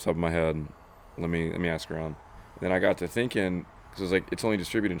said, no, off the top of my head. Let me ask around. Then I got to thinking, because it was like, it's only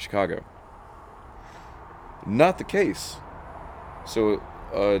distributed in Chicago. Not the case. So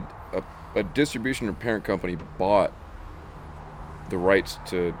a distribution or parent company bought the rights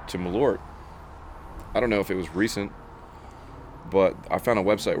to Malort. I don't know if it was recent, but I found a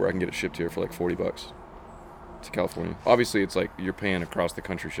website where I can get it shipped here for like $40 to California. Obviously, it's like you're paying across the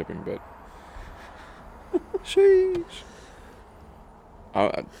country shipping, but sheesh.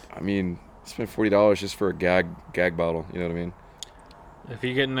 I mean, spend $40 just for a gag bottle. You know what I mean? If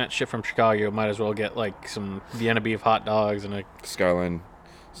you're getting that shit from Chicago, you might as well get like some Vienna beef hot dogs and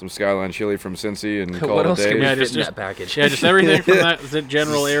some Skyline chili from Cincy, and call What it else a day. can we Yeah, fit just- in that package? yeah, just everything from that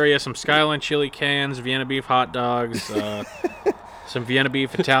general area. Some Skyline chili cans, Vienna beef hot dogs, some Vienna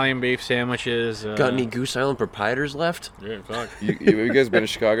beef Italian beef sandwiches. Got any Goose Island proprietors left? Yeah, fuck. Have you guys been to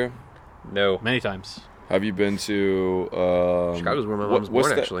Chicago? No. Many times. Have you been to? Chicago's where my mom's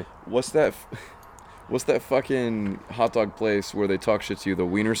born, actually. What's that fucking hot dog place where they talk shit to you? The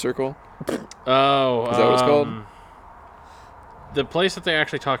Wiener Circle? Oh, Is that what it's called? The place that they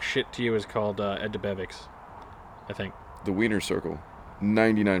actually talk shit to you is called Ed DeBevick's, I think. The Wiener Circle.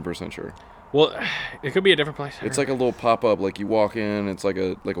 99% sure. Well, it could be a different place. It's like a little pop-up. Like you walk in, it's like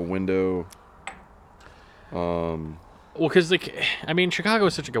a window. Well, because I mean, Chicago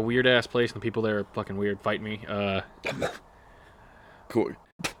is such like a weird ass place, and the people there are fucking weird. Fight me. Cool.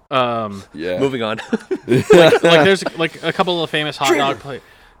 Yeah. Moving on. Like there's like a couple of famous hot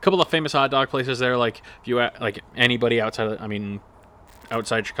dog places there. Like if you like anybody outside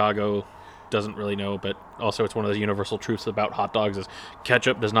Chicago doesn't really know, but also it's one of those universal truths about hot dogs is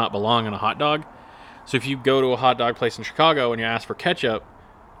ketchup does not belong on a hot dog. So if you go to a hot dog place in Chicago and you ask for ketchup,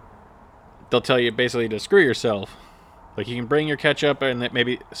 they'll tell you basically to screw yourself. Like you can bring your ketchup, and that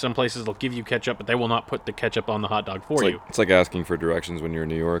maybe some places they'll give you ketchup, but they will not put the ketchup on the hot dog for you. It's like asking for directions when you're in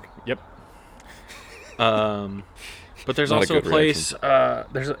New York. Yep. But there's Not a also a good place.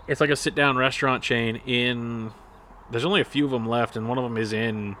 It's like a sit-down restaurant chain in. There's only a few of them left, and one of them is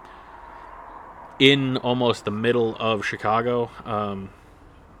in almost the middle of Chicago.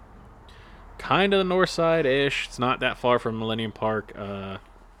 Kind of the north side-ish. It's not that far from Millennium Park.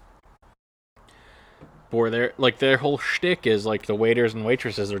 Their whole shtick is like the waiters and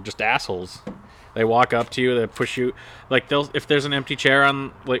waitresses are just assholes. They walk up to you, they push you. Like if there's an empty chair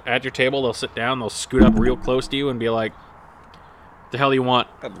on at your table, they'll sit down, they'll scoot up real close to you and be like, "The hell do you want?"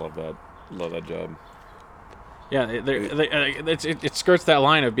 I'd love that. Love that job. Yeah, it skirts that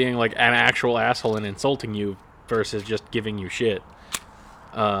line of being like an actual asshole and insulting you versus just giving you shit.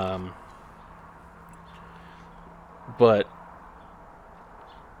 But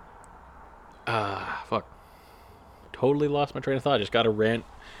fuck, totally lost my train of thought. Just got to rant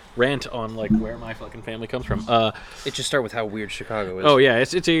on like where my fucking family comes from. It just start with how weird Chicago is. Oh yeah,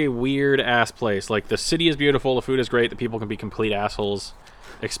 it's a weird ass place. Like the city is beautiful, the food is great, the people can be complete assholes,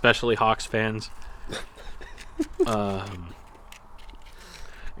 especially Hawks fans.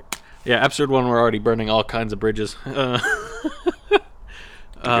 Yeah, absurd one. We're already burning all kinds of bridges. Maybe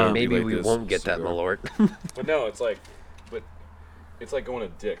like we this, won't get that, so- Malort. But no, it's like going to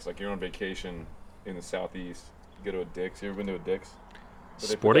Dick's. Like you're on vacation in the southeast. You go to a Dick's. You ever been to a Dick's? But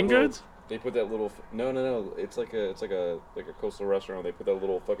they put Sporting that little- goods? They put that little. No. It's like a coastal restaurant. They put that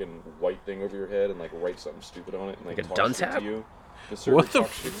little fucking white thing over your head and like write something stupid on it and like Like a talk dunce shit hat? to you. The server What the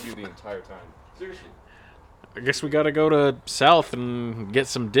talks shit to you the entire time. Seriously. I guess we gotta go to South and get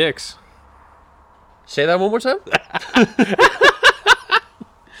some dicks. Say that one more time.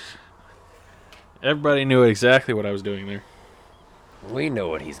 Everybody knew exactly what I was doing there. We know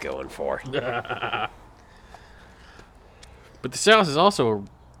what he's going for. But the South is also a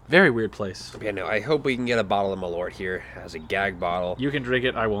very weird place. Yeah, no, I hope we can get a bottle of Malort here as a gag bottle. You can drink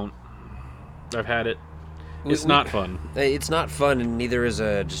it, I won't. I've had it. We- It's we- not fun. It's not fun, and neither is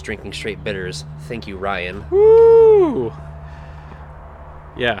just drinking straight bitters. Thank you, Ryan. Woo!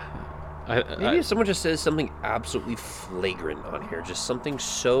 Yeah. Maybe if someone just says something absolutely flagrant on here, just something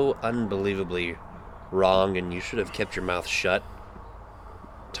so unbelievably wrong, and you should have kept your mouth shut.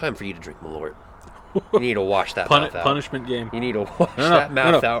 Time for you to drink Malort. You need to wash that mouth out. Punishment game. You need to wash No, that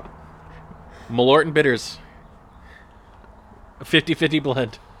no, mouth no. out. Malort and bitters. A 50-50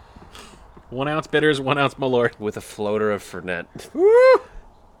 blend. 1 ounce bitters, 1 ounce Malort. With a floater of Fernet. Woo!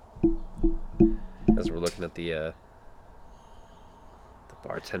 As we're looking at the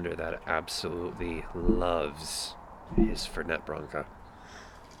bartender that absolutely loves his Fernet Branca.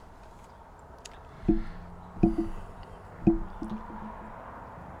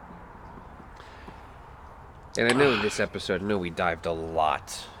 And I know this episode, we dived a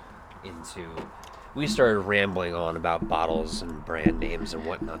lot into... We started rambling on about bottles and brand names and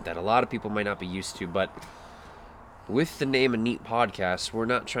whatnot that a lot of people might not be used to, but with the Name a Neat podcast, we're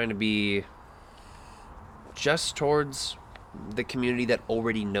not trying to be just towards the community that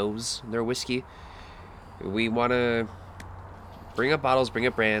already knows their whiskey. We want to bring up bottles, bring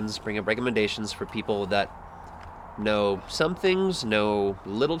up brands, bring up recommendations for people that know some things, know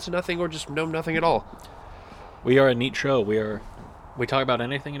little to nothing, or just know nothing at all. We are a neat show. We talk about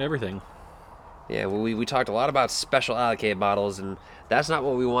anything and everything. Yeah, well, we talked a lot about special allocated bottles, and that's not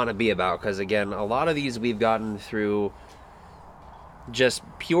what we want to be about, because, again, a lot of these we've gotten through just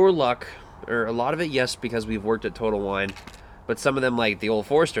pure luck, or a lot of it, yes, because we've worked at Total Wine, but some of them, like the Old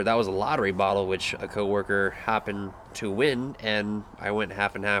Forester, that was a lottery bottle, which a coworker happened to win, and I went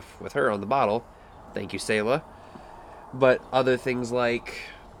half and half with her on the bottle. Thank you, Selah. But other things like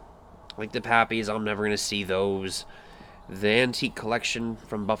the Pappies, I'm never going to see those. The Antique Collection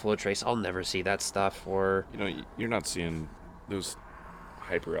from Buffalo Trace, I'll never see that stuff. Or You're not seeing those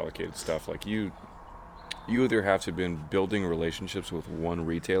hyper allocated stuff. Like you either have to have been building relationships with one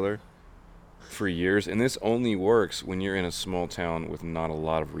retailer for years, and this only works when you're in a small town with not a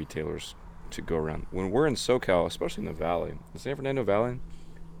lot of retailers to go around. When we're in SoCal, especially in the Valley, the San Fernando Valley,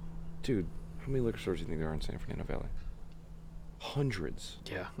 dude, how many liquor stores do you think there are in San Fernando Valley? Hundreds.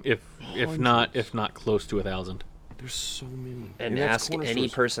 Yeah, if not close to 1,000. There's so many. and that's ask corner any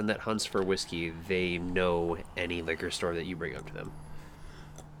stores. person that hunts for whiskey, they know any liquor store that you bring up to them.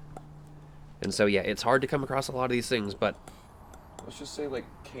 And so, yeah, it's hard to come across a lot of these things, but Let's just say like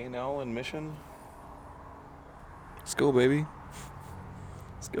K&L and Mission. Let's go, baby.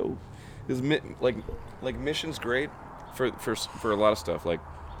 Let's go. Because like Mission's great for a lot of stuff. Like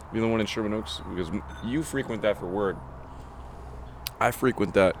the one in Sherman Oaks, because you frequent that for work. I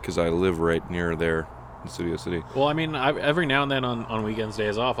frequent that because I live right near there in Studio City. Well, I mean, every now and then on weekends,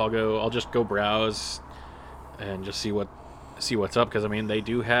 days off, I'll just go browse and just see what's up, because I mean they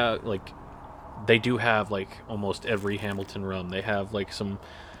do have like almost every Hamilton rum. They have like some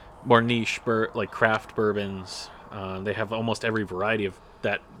more niche like craft bourbons. They have almost every variety of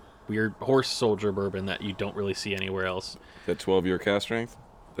that weird horse soldier bourbon that you don't really see anywhere else. That 12-year cast strength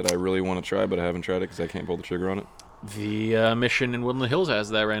that I really want to try, but I haven't tried it because I can't pull the trigger on it. The Mission in Woodland Hills has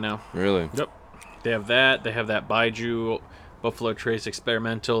that right now. Really? Yep. They have that. They have that Baiju Buffalo Trace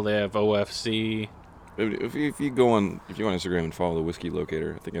Experimental. They have OFC. If you go on Instagram and follow the Whiskey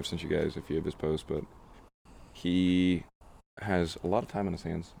Locator, I think I've sent you guys a few of his posts, but he has a lot of time on his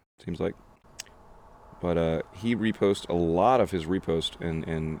hands, seems like. But he reposts a lot of his reposts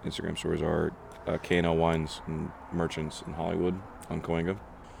in Instagram stories are K&L Wines and merchants in Hollywood on Cahuenga.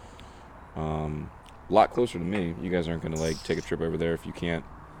 A lot closer to me. You guys aren't gonna like take a trip over there if you can't.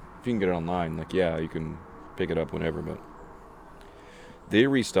 If you can get it online, like yeah, you can pick it up whenever. But they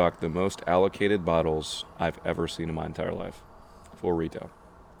restock the most allocated bottles I've ever seen in my entire life for retail.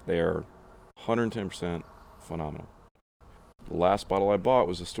 They are 110% phenomenal. The last bottle I bought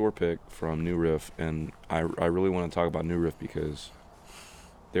was a store pick from New Riff, and I really want to talk about New Riff because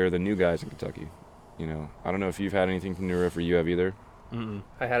they're the new guys in Kentucky. You know, I don't know if you've had anything from New Riff or you have either. Mm-mm.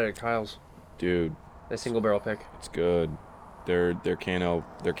 I had it at Kyle's. Dude, A single barrel pick. it's good. Their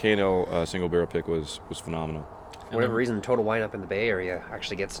K&L single barrel pick was phenomenal. For whatever reason, Total Wine up in the Bay Area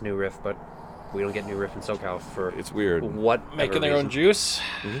actually gets New Riff, but we don't get New Riff in SoCal for It's weird. what Making their own juice.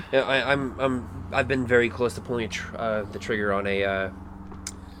 Yeah, I've been very close to pulling the trigger on a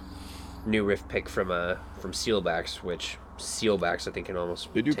New Riff pick from Sealbacks, which Sealbacks I think can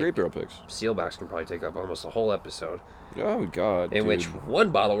almost They do great barrel picks. Sealbacks can probably take up almost a whole episode. Oh God. In dude. which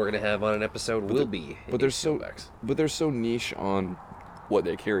one bottle we're gonna have on an episode will be. But they're so niche on what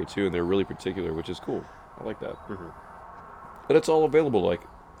they carry too, and they're really particular, which is cool. I like that. Mm-hmm. But it's all available. Like,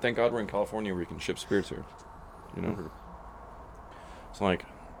 thank God we're in California where you can ship spirits here. You know, it's like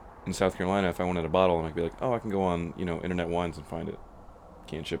in South Carolina, if I wanted a bottle, and I'd be like, oh, I can go on Internet Wines and find it.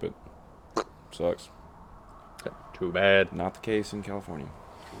 Can't ship it. Sucks. Too bad. Not the case in California.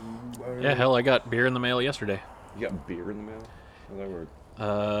 Yeah, hell, I got beer in the mail yesterday. You got beer in the mail? How's that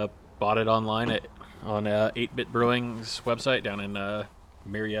work? Bought it online on 8-Bit Brewing's website down in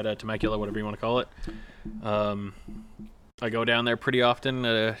Marietta, Temecula, whatever you want to call it. I go down there pretty often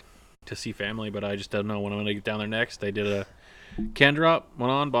to see family, but I just don't know when I'm going to get down there next. They did a can drop,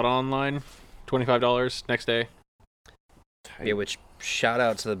 bought online, $25 next day. Yeah, which shout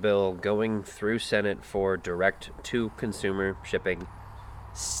out to the bill going through Senate for direct to consumer shipping,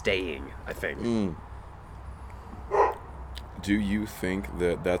 staying, I think. Do you think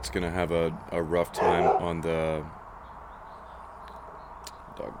that that's going to have a rough time on the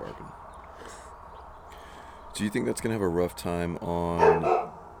dog barking? Do you think that's going to have a rough time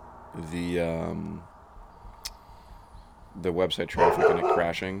on the website traffic and it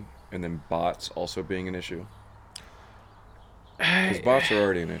crashing, and then bots also being an issue? Because bots are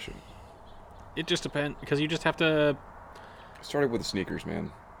already an issue. It just depends, because you just have to... I started with the sneakers,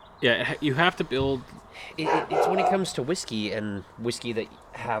 man. Yeah, you have to build... It's when it comes to whiskey and whiskey that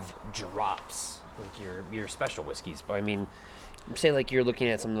have drops, like your special whiskeys. But I mean, say like you're looking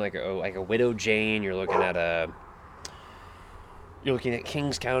at something like a Widow Jane, you're looking at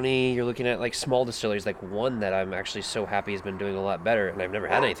Kings County, you're looking at like small distilleries, like one that I'm actually so happy has been doing a lot better, and I've never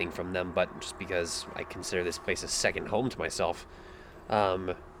had anything from them, but just because I consider this place a second home to myself.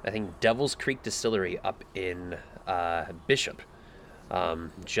 I think Devil's Creek Distillery up in Bishop,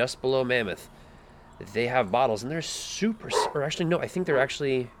 just below Mammoth. They have bottles, and they're super... Or actually, no, I think they're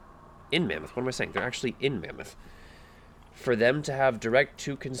actually in Mammoth. What am I saying? They're actually in Mammoth. For them to have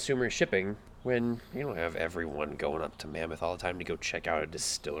direct-to-consumer shipping, when you don't have everyone going up to Mammoth all the time to go check out a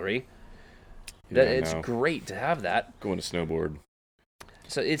distillery, it's great to have that. Going to snowboard.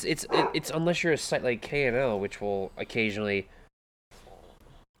 So it's unless you're a site like K&L, which will occasionally...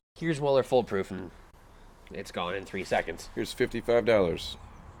 Here's Weller Full Proof, and it's gone in 3 seconds. Here's $55.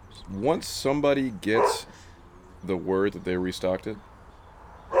 Once somebody gets the word that they restocked it,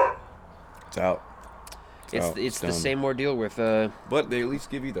 it's out. It's the done. same ordeal with... But they at least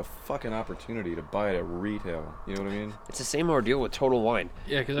give you the fucking opportunity to buy it at retail. You know what I mean? It's the same ordeal with Total Wine.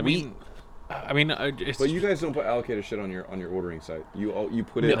 Yeah, because it's... But you guys don't put allocated shit on your ordering site. You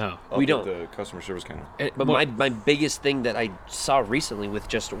put it No, up we at don't. the customer service counter. But my biggest thing that I saw recently with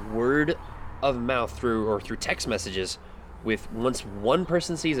just word of mouth through text messages, with once one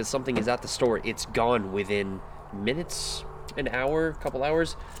person sees that something is at the store, it's gone within minutes, an hour, couple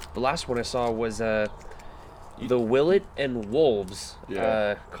hours. The last one I saw was the Willet and Wolves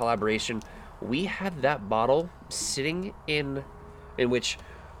collaboration. We had that bottle sitting in which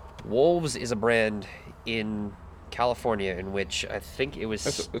Wolves is a brand in California, in which I think it was...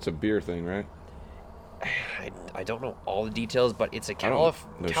 That's a beer thing, right? I don't know all the details, but it's a know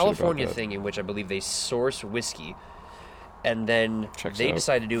shit California about that. thing in which I believe they source whiskey, and then they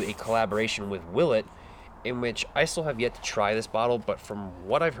decided to do a collaboration with Willet, in which I still have yet to try this bottle, but from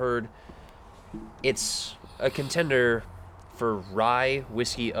what I've heard, it's a contender for rye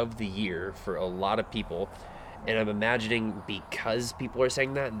whiskey of the year for a lot of people. And I'm imagining, because people are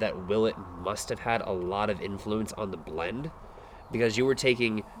saying that Willet must have had a lot of influence on the blend, because you were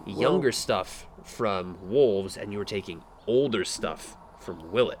taking younger stuff from Wolves and you were taking older stuff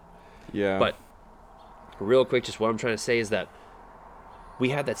from Willet. Yeah. But real quick, just what I'm trying to say is that we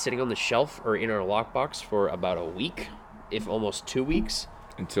had that sitting on the shelf or in our lockbox for about a week, if almost 2 weeks.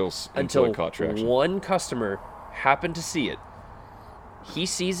 Until it caught traction. One customer happened to see it. He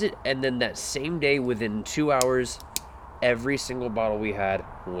sees it, and then that same day, within 2 hours, every single bottle we had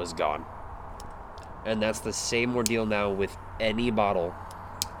was gone. And that's the same ordeal now with any bottle.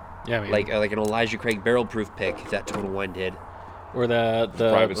 Yeah, I mean, Like an Elijah Craig barrel proof pick that Total Wine did. or the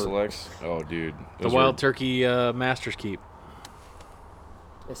Private Selects. Oh, dude. the Wild Turkey Master's Keep.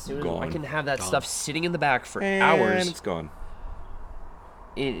 As soon as Gone. I can have that Gone. stuff sitting in the back for And hours, it's gone.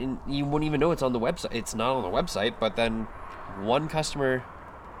 you wouldn't even know it's on the website. It's not on the website, but then one customer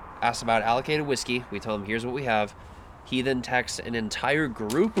asks about allocated whiskey. We tell him, here's what we have. He then texts an entire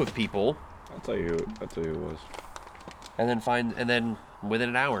group of people, I'll tell you who it was. and then within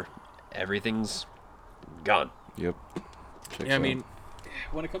an hour, everything's gone. Yep. Checks Yeah, I out. mean,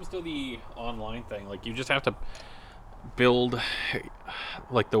 when it comes to the online thing, like, you just have to build,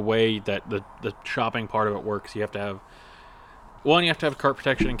 like, the way that the shopping part of it works. You have to have, one, you have to have cart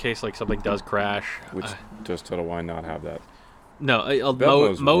protection in case, like, something does crash. Which does Total Wine not have that? No,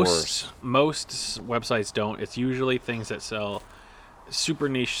 Bevmo's most websites don't. It's usually things that sell super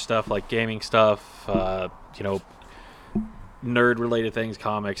niche stuff, like gaming stuff, nerd-related things,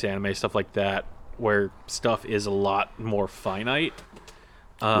 comics, anime, stuff like that, where stuff is a lot more finite.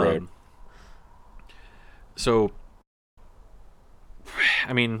 Right. So,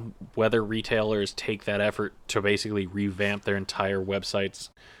 I mean, whether retailers take that effort to basically revamp their entire websites,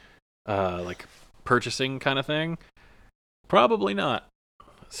 like purchasing kind of thing, probably not.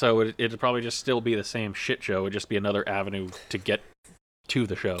 So it'd probably just still be the same shit show. It'd just be another avenue to get to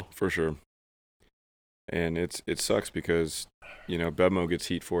the show. For sure. And it sucks because, Bevmo gets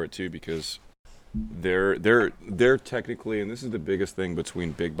heat for it too, because they're technically, and this is the biggest thing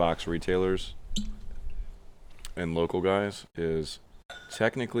between big box retailers and local guys, is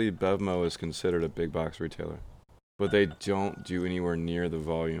technically Bevmo is considered a big box retailer, but they don't do anywhere near the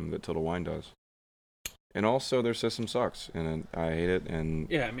volume that Total Wine does. And also their system sucks, and I hate it. And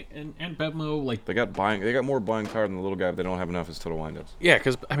Yeah, I mean, and Bevmo, like, they got more buying power than the little guy, but they don't have enough as Total Wine does. yeah,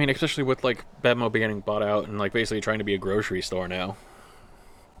 because I mean, especially with like Bevmo getting bought out and like basically trying to be a grocery store now.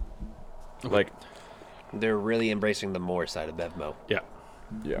 Like, They're really embracing the more side of Bevmo. Yeah.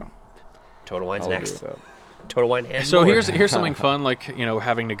 yeah, Total Wine's I'll agree next. with that. Total Wine and So more. here's something fun, like,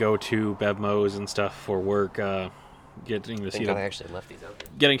 having to go to Bevmo's and stuff for work, getting to see Thank God I the actually left these out there.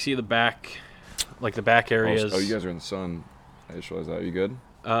 getting to see the back, like the back areas. Oh, you guys are in the sun. I just realized that. You good?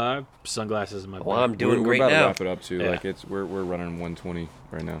 Sunglasses in my Well, bag. I'm doing we're great about now. to wrap it up too. Yeah. Like we're running 120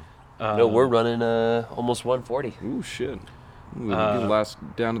 right now. No, we're running almost 140. Ooh, shit. Ooh, you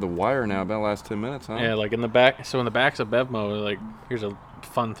down to the wire now. About the last 10 minutes, huh? Yeah, like in the back. So in the backs of Bevmo, like, here's a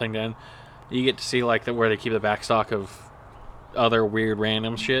fun thing to end. You get to see like where they keep the back stock of other weird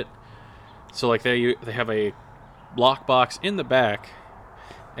random shit. So like they have a lockbox in the back,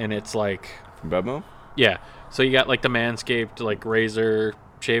 and it's like, From Bevmo? yeah. So you got like the Manscaped like razor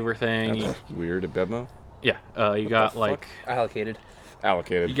shaver thing. That's weird at Bevmo. Yeah. You got the like Allocated.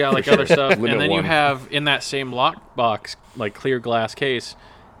 Allocated. you got like other stuff, Limit and then you one. have in that same lockbox, like clear glass case,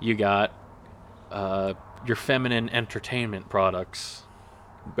 you got your feminine entertainment products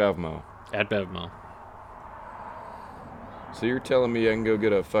Bevmo. at Bevmo. So you're telling me I can go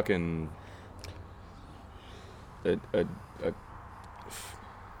get a fucking a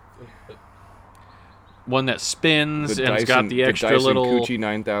One that spins the and it's got the extra Dyson little. Coochie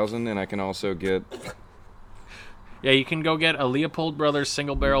 9000, and I can also get Yeah, you can go get a Leopold Brothers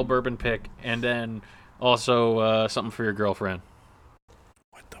single barrel bourbon pick, and then also something for your girlfriend.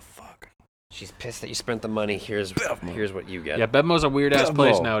 what the fuck? She's pissed that you spent the money. Here's what you get. Yeah, Bevmo's a weird ass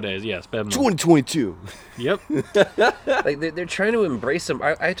place Bevmo. nowadays. Yes, Bevmo. 2022. Yep. Like they're trying to embrace them.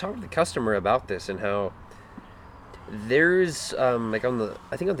 I talked to the customer about this and how there's like on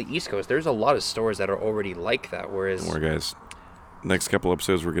the East Coast, there's a lot of stores that are already like that. Whereas Don't worry, guys. Next couple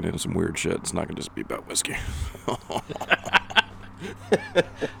episodes, we're getting into some weird shit. It's not gonna just be about whiskey.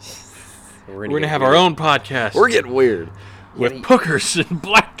 We're gonna have our own podcast We're getting weird. with Yeah, hookers and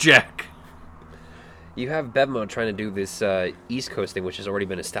blackjack. You have Bevmo trying to do this East Coast thing, which has already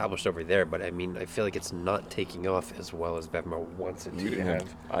been established over there. But I mean, I feel like it's not taking off as well as Bevmo wants it to.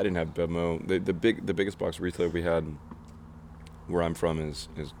 I didn't have Bevmo. The biggest box retailer we had where I'm from is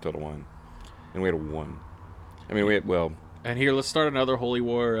Total Wine, and we had a one. I mean, And here, let's start another holy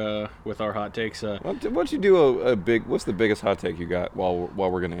war with our hot takes. why don't you do a big? What's the biggest hot take you got while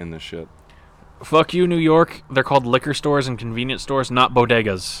we're gonna end this shit? Fuck you, New York. They're called liquor stores and convenience stores, not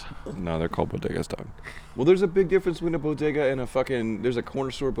bodegas. No, they're called bodegas, dog. Well, there's a big difference between a bodega and a fucking. There's a corner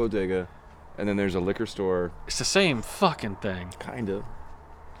store bodega, and then there's a liquor store. It's the same fucking thing. Kind of.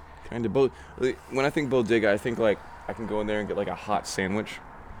 When I think bodega, I think like I can go in there and get like a hot sandwich.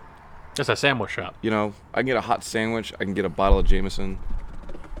 It's a sandwich shop. You know, I can get a hot sandwich. I can get a bottle of Jameson,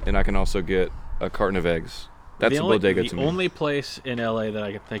 and I can also get a carton of eggs. That's a bodega to me. The only place in LA that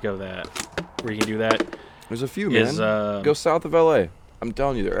I can think of that where you can do that. There's a few, man. Go south of LA. I'm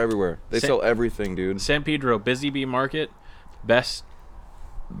telling you, they're everywhere. They sell everything, dude. San Pedro Busy Bee Market, best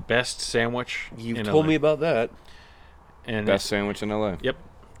sandwich. You've told me about that. And best sandwich in LA. Yep.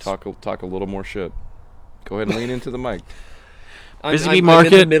 Talk a little more shit. Go ahead and lean into the mic. Busy Bee Market.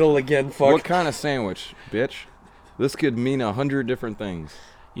 I'm in the middle again. Fuck. What kind of sandwich, bitch? This could mean 100 different things.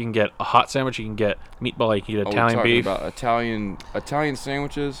 You can get a hot sandwich. You can get meatball. You can get Italian we're beef. About Italian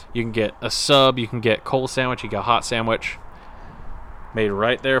sandwiches. You can get a sub. You can get cold sandwich. You got a hot sandwich. Made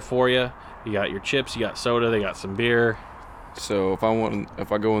right there for you. You got your chips. You got soda. They got some beer. So if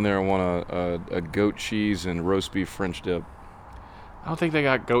I go in there and want a goat cheese and roast beef French dip. I don't think they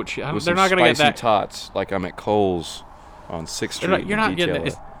got goat cheese. They're not gonna get that. Tots like I'm at Kohl's on 6th Street. You're not getting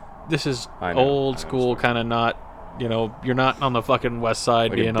it. This is old school, kind of not. You know, you're not on the fucking west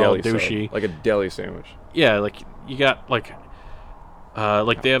side like being all douchey. Like a deli sandwich. Yeah, like you got like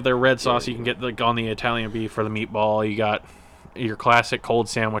they have their red sauce. You can get like on the Italian beef for the meatball. You got your classic cold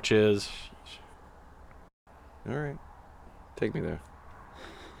sandwiches. All right, take me there.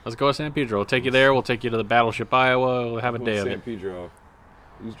 Let's go to San Pedro. We'll take you there. We'll take you to the Battleship, Iowa. We'll have a day of it. San Pedro.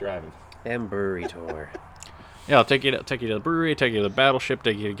 Who's driving? And brewery tour. Yeah, I'll take you to the brewery, take you to the Battleship,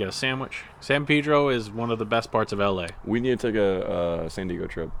 take you to get a sandwich. San Pedro is one of the best parts of LA. We need to take a San Diego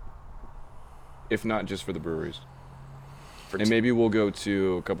trip. If not just for the breweries. And maybe we'll go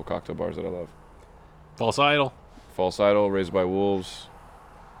to a couple cocktail bars that I love. False Idol, Raised by Wolves.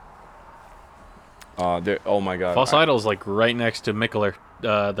 Oh my God. False Idol is like right next to Mikkeller,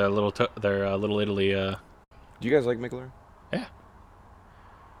 their Little Italy. Do you guys like Mikkeller? Yeah.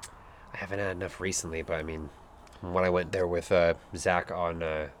 I haven't had enough recently, but I mean, when I went there with Zach on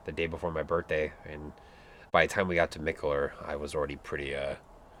the day before my birthday, and by the time we got to Mikkeller, I was already pretty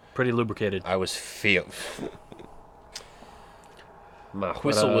lubricated. I was my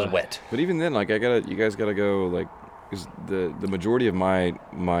whistle was wet. But even then, like you guys gotta go. Like, cause the majority of my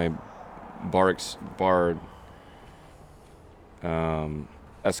bar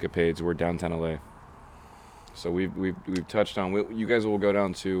escapades were downtown LA. So we've touched on. You guys will go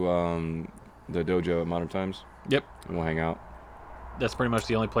down to the dojo at Modern Times. Yep. And we'll hang out. That's pretty much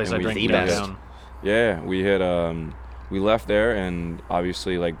the only place I drink downtown. Yeah, we had we left there, and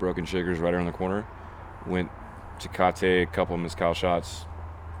obviously like Broken Shakers right around the corner. Went to Kate, a couple of mezcal shots,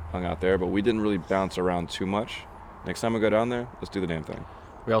 hung out there, but we didn't really bounce around too much. Next time we go down there, let's do the damn thing.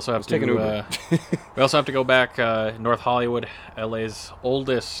 We also have we also have to go back North Hollywood, LA's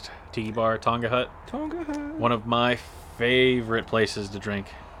oldest tiki bar, Tonga Hut. One of my favorite places to drink.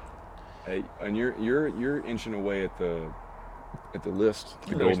 Hey, and you're inching away at the list,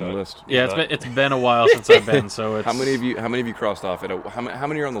 the golden list. Yeah, it's been a while since I've been. So it's how many of you crossed off? How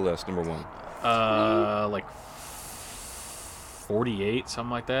many are on the list? Number one. Like 48, something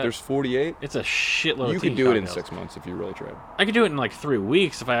like that. There's 48. It's a shitload. You could do it in 6 months if you really tried. I could do it in like 3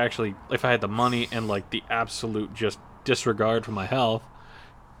 weeks if I had the money and like the absolute just disregard for my health.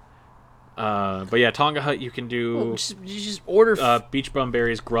 But yeah, Tonga Hut, you can do. You just order Beach Bum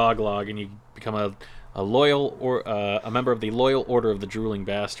Berries Grog Log, and you become a loyal or a member of the Loyal Order of the Drooling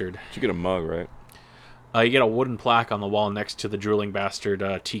Bastard. You get a mug, right? You get a wooden plaque on the wall next to the Drooling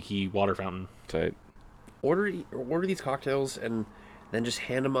Bastard tiki water fountain. Tight. Order these cocktails and then just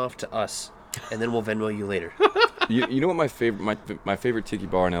hand them off to us, and then we'll Venmo you later. You know what my favorite tiki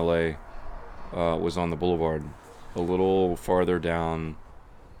bar in LA was on the Boulevard, a little farther down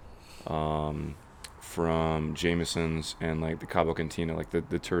from Jameson's and like the Cabo Cantina, like the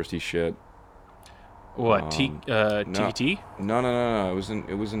touristy shit. What TKT? No.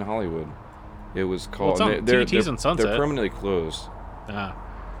 It was in Hollywood. It was called. Well, TKT's in Sunset. They're permanently closed. Ah.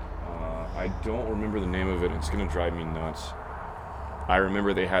 I don't remember the name of it. It's gonna drive me nuts. I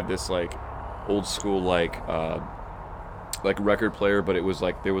remember they had this like old school like record player, but it was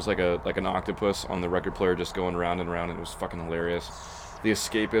like there was like an octopus on the record player just going round and round, and it was fucking hilarious. The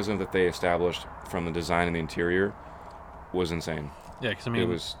escapism that they established from the design and the interior was insane. Yeah, because I mean, it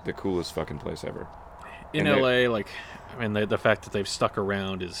was the coolest fucking place ever. In LA, like, I mean, the fact that they've stuck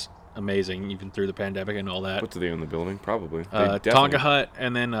around is amazing, even through the pandemic and all that. What do they own the building? Probably. Tonga Hut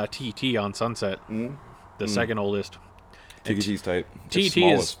and then TT on Sunset, the second oldest. TKT's tight. TT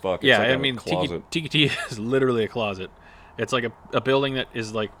small is as fuck. Yeah, it's like I mean, TKT is literally a closet. It's like a building that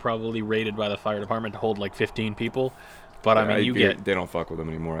is like probably rated by the fire department to hold like 15 people. But I mean, they don't fuck with them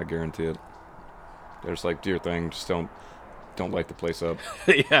anymore. I guarantee it. They're just like, do your thing, just don't light the place up.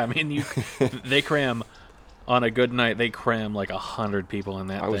 Yeah, I mean, they cram on a good night. They cram like 100 people in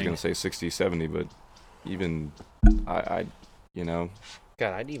that. I was gonna say 60, 70, but even I you know.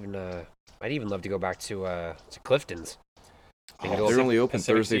 God, I'd even love to go back to Clifton's. They're only open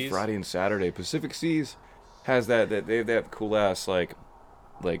Pacific Thursday, Seas? Friday, and Saturday. Pacific Seas has that they have that cool ass like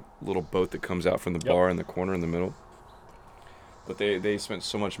little boat that comes out from the bar in the corner in the middle. But they spent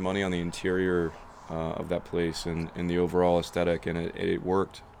so much money on the interior of that place and the overall aesthetic, and it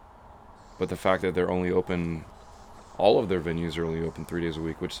worked. But the fact that they're only open, all of their venues are only open 3 days a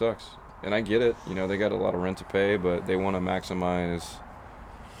week, which sucks. And I get it, they got a lot of rent to pay, but they want to maximize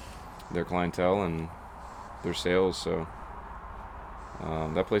their clientele and their sales. So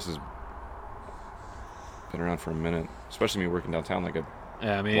that place has been around for a minute, especially me working downtown. Like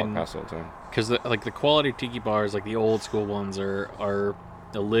I walk past all the time. Because the quality tiki bars, like the old school ones, are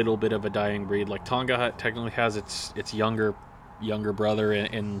a little bit of a dying breed. Like Tonga Hut technically has its younger brother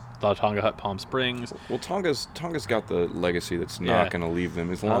in the Tonga Hut Palm Springs. Well, Tonga's got the legacy that's not going to leave them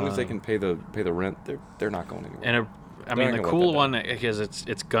as long as they can pay the rent. They're not going anywhere. And the cool one is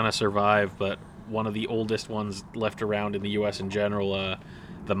it's gonna survive, but one of the oldest ones left around in the U.S. in general,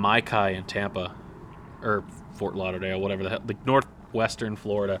 the Mai Kai in Tampa, or Fort Lauderdale, whatever the hell, like northwestern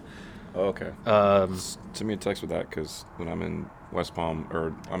Florida. Oh, okay. Send me a text with that, because when I'm in West Palm,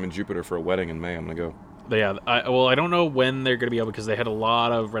 or I'm in Jupiter for a wedding in May, I'm gonna go. Yeah, I don't know when they're gonna be open because they had a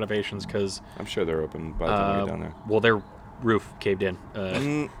lot of renovations. Because I'm sure they're open by the time we get down there. Well, their roof caved in.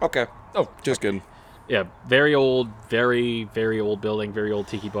 Okay. Oh, just kidding. Yeah, very old, very very old building, very old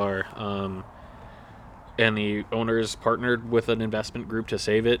tiki bar. And the owners partnered with an investment group to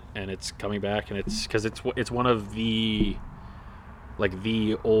save it, and it's coming back, and it's one of the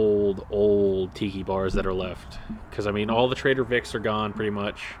old tiki bars that are left. Because I mean, all the Trader Vic's are gone pretty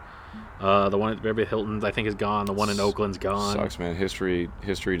much. The one at Beverly Hilton's, I think, is gone. The one in Oakland's gone. Sucks, man. History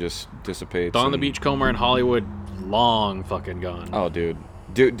just dissipates. On the Beachcomber in Hollywood, long fucking gone. Oh, dude.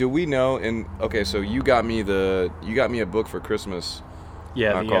 Do we know? And okay, so you got me a book for Christmas.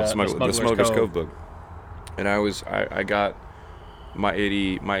 Yeah, called the Smuggler's Cove book. And I got my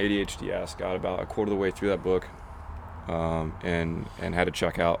ADHD ass got about a quarter of the way through that book, and had to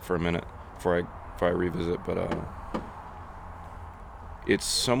check out for a minute before I revisit. But it's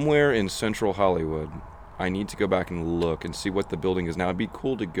somewhere in Central Hollywood. I need to go back and look and see what the building is now. It'd be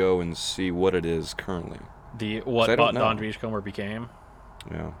cool to go and see what it is currently. What Don Beachcomber became.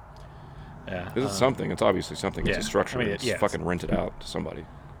 Yeah. Yeah. This is something. It's obviously something. It's a structure. I mean, it's fucking rented out to somebody.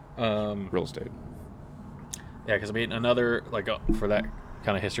 Real estate. Yeah, because I mean, another for that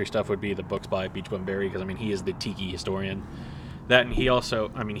kind of history stuff would be the books by Beach Bum Berry, because I mean, he is the tiki historian. That, and he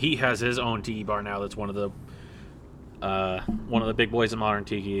also, I mean, he has his own tiki bar now. That's one of the big boys in modern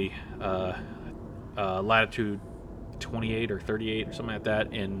tiki. Latitude 28 or 38 or something like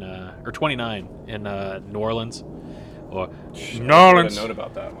that or 29 in New Orleans. Or New Orleans. I note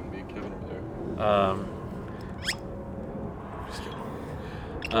about that when me and Kevin were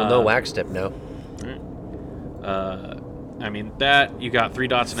there. No wax tip, no. I mean, that, you got 3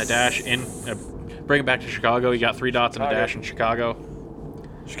 dots and a dash in. Bring it back to Chicago. You got 3 dots and a dash in Chicago.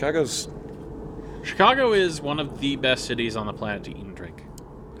 Chicago is one of the best cities on the planet to eat and drink.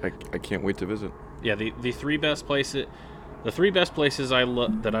 I can't wait to visit. Yeah, the 3 best places. The 3 best places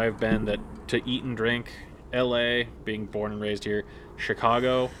that I've been to eat and drink: L.A., being born and raised here;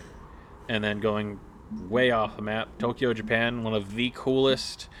 Chicago; and then going way off the map, Tokyo, Japan. One of the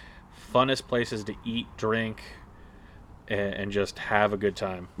coolest, funnest places to eat, drink, and just have a good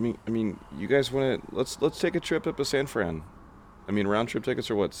time. I mean, you guys want to let's take a trip up to San Fran. I mean, round trip tickets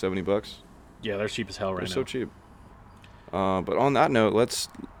are what, $70? Yeah, they're cheap as hell right now. They're so cheap. But on that note, let's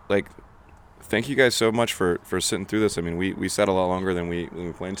thank you guys so much for sitting through this. I mean, we sat a lot longer than we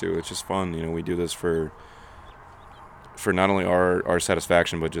planned to. It's just fun, we do this for not only our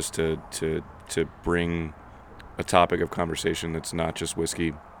satisfaction, but just to bring a topic of conversation that's not just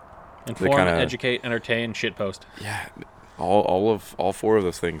whiskey. Inform, educate, entertain, shitpost. Yeah, all 4 of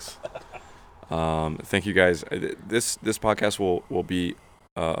those things. Thank you guys. This podcast will be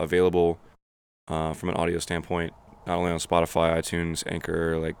available from an audio standpoint, not only on Spotify, iTunes,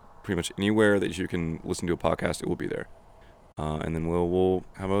 Anchor, pretty much anywhere that you can listen to a podcast, it will be there. And then we'll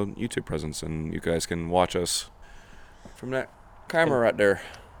have a YouTube presence, and you guys can watch us from that camera right there,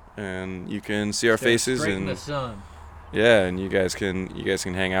 and you can see our faces straight and in the sun. Yeah, and you guys can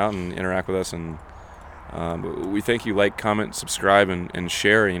hang out and interact with us, and we thank you. Like, comment, subscribe, and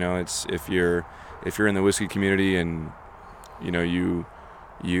share. It's if you're in the whiskey community and you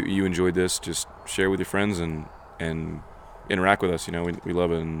enjoyed this, just share with your friends and interact with us. We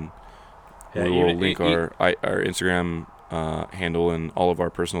love it, and Yeah, we will even- link our Instagram handle and all of our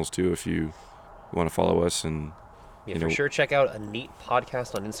personals too if you want to follow us. And Yeah, you for know- sure. Check out a neat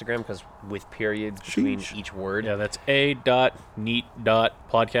podcast on Instagram because with periods between Sheesh. each word, Yeah, that's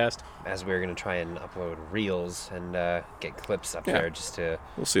a.neat.podcast. as we're going to try and upload reels and get clips up Yeah. there just to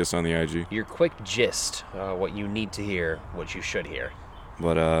We'll see us on the IG. your quick gist, what you need to hear, what you should hear.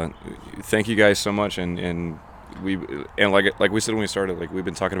 But thank you guys so much, and like we said when we started, like we've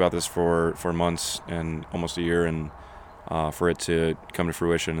been talking about this for months and almost a year, and for it to come to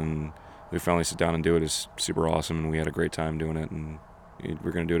fruition and we finally sit down and do it is super awesome, and we had a great time doing it, and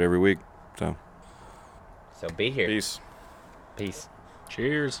we're gonna do it every week. So So be here. peace. Peace.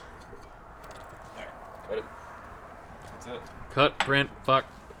 Cheers. Cut it. That's it. Cut, print, fuck.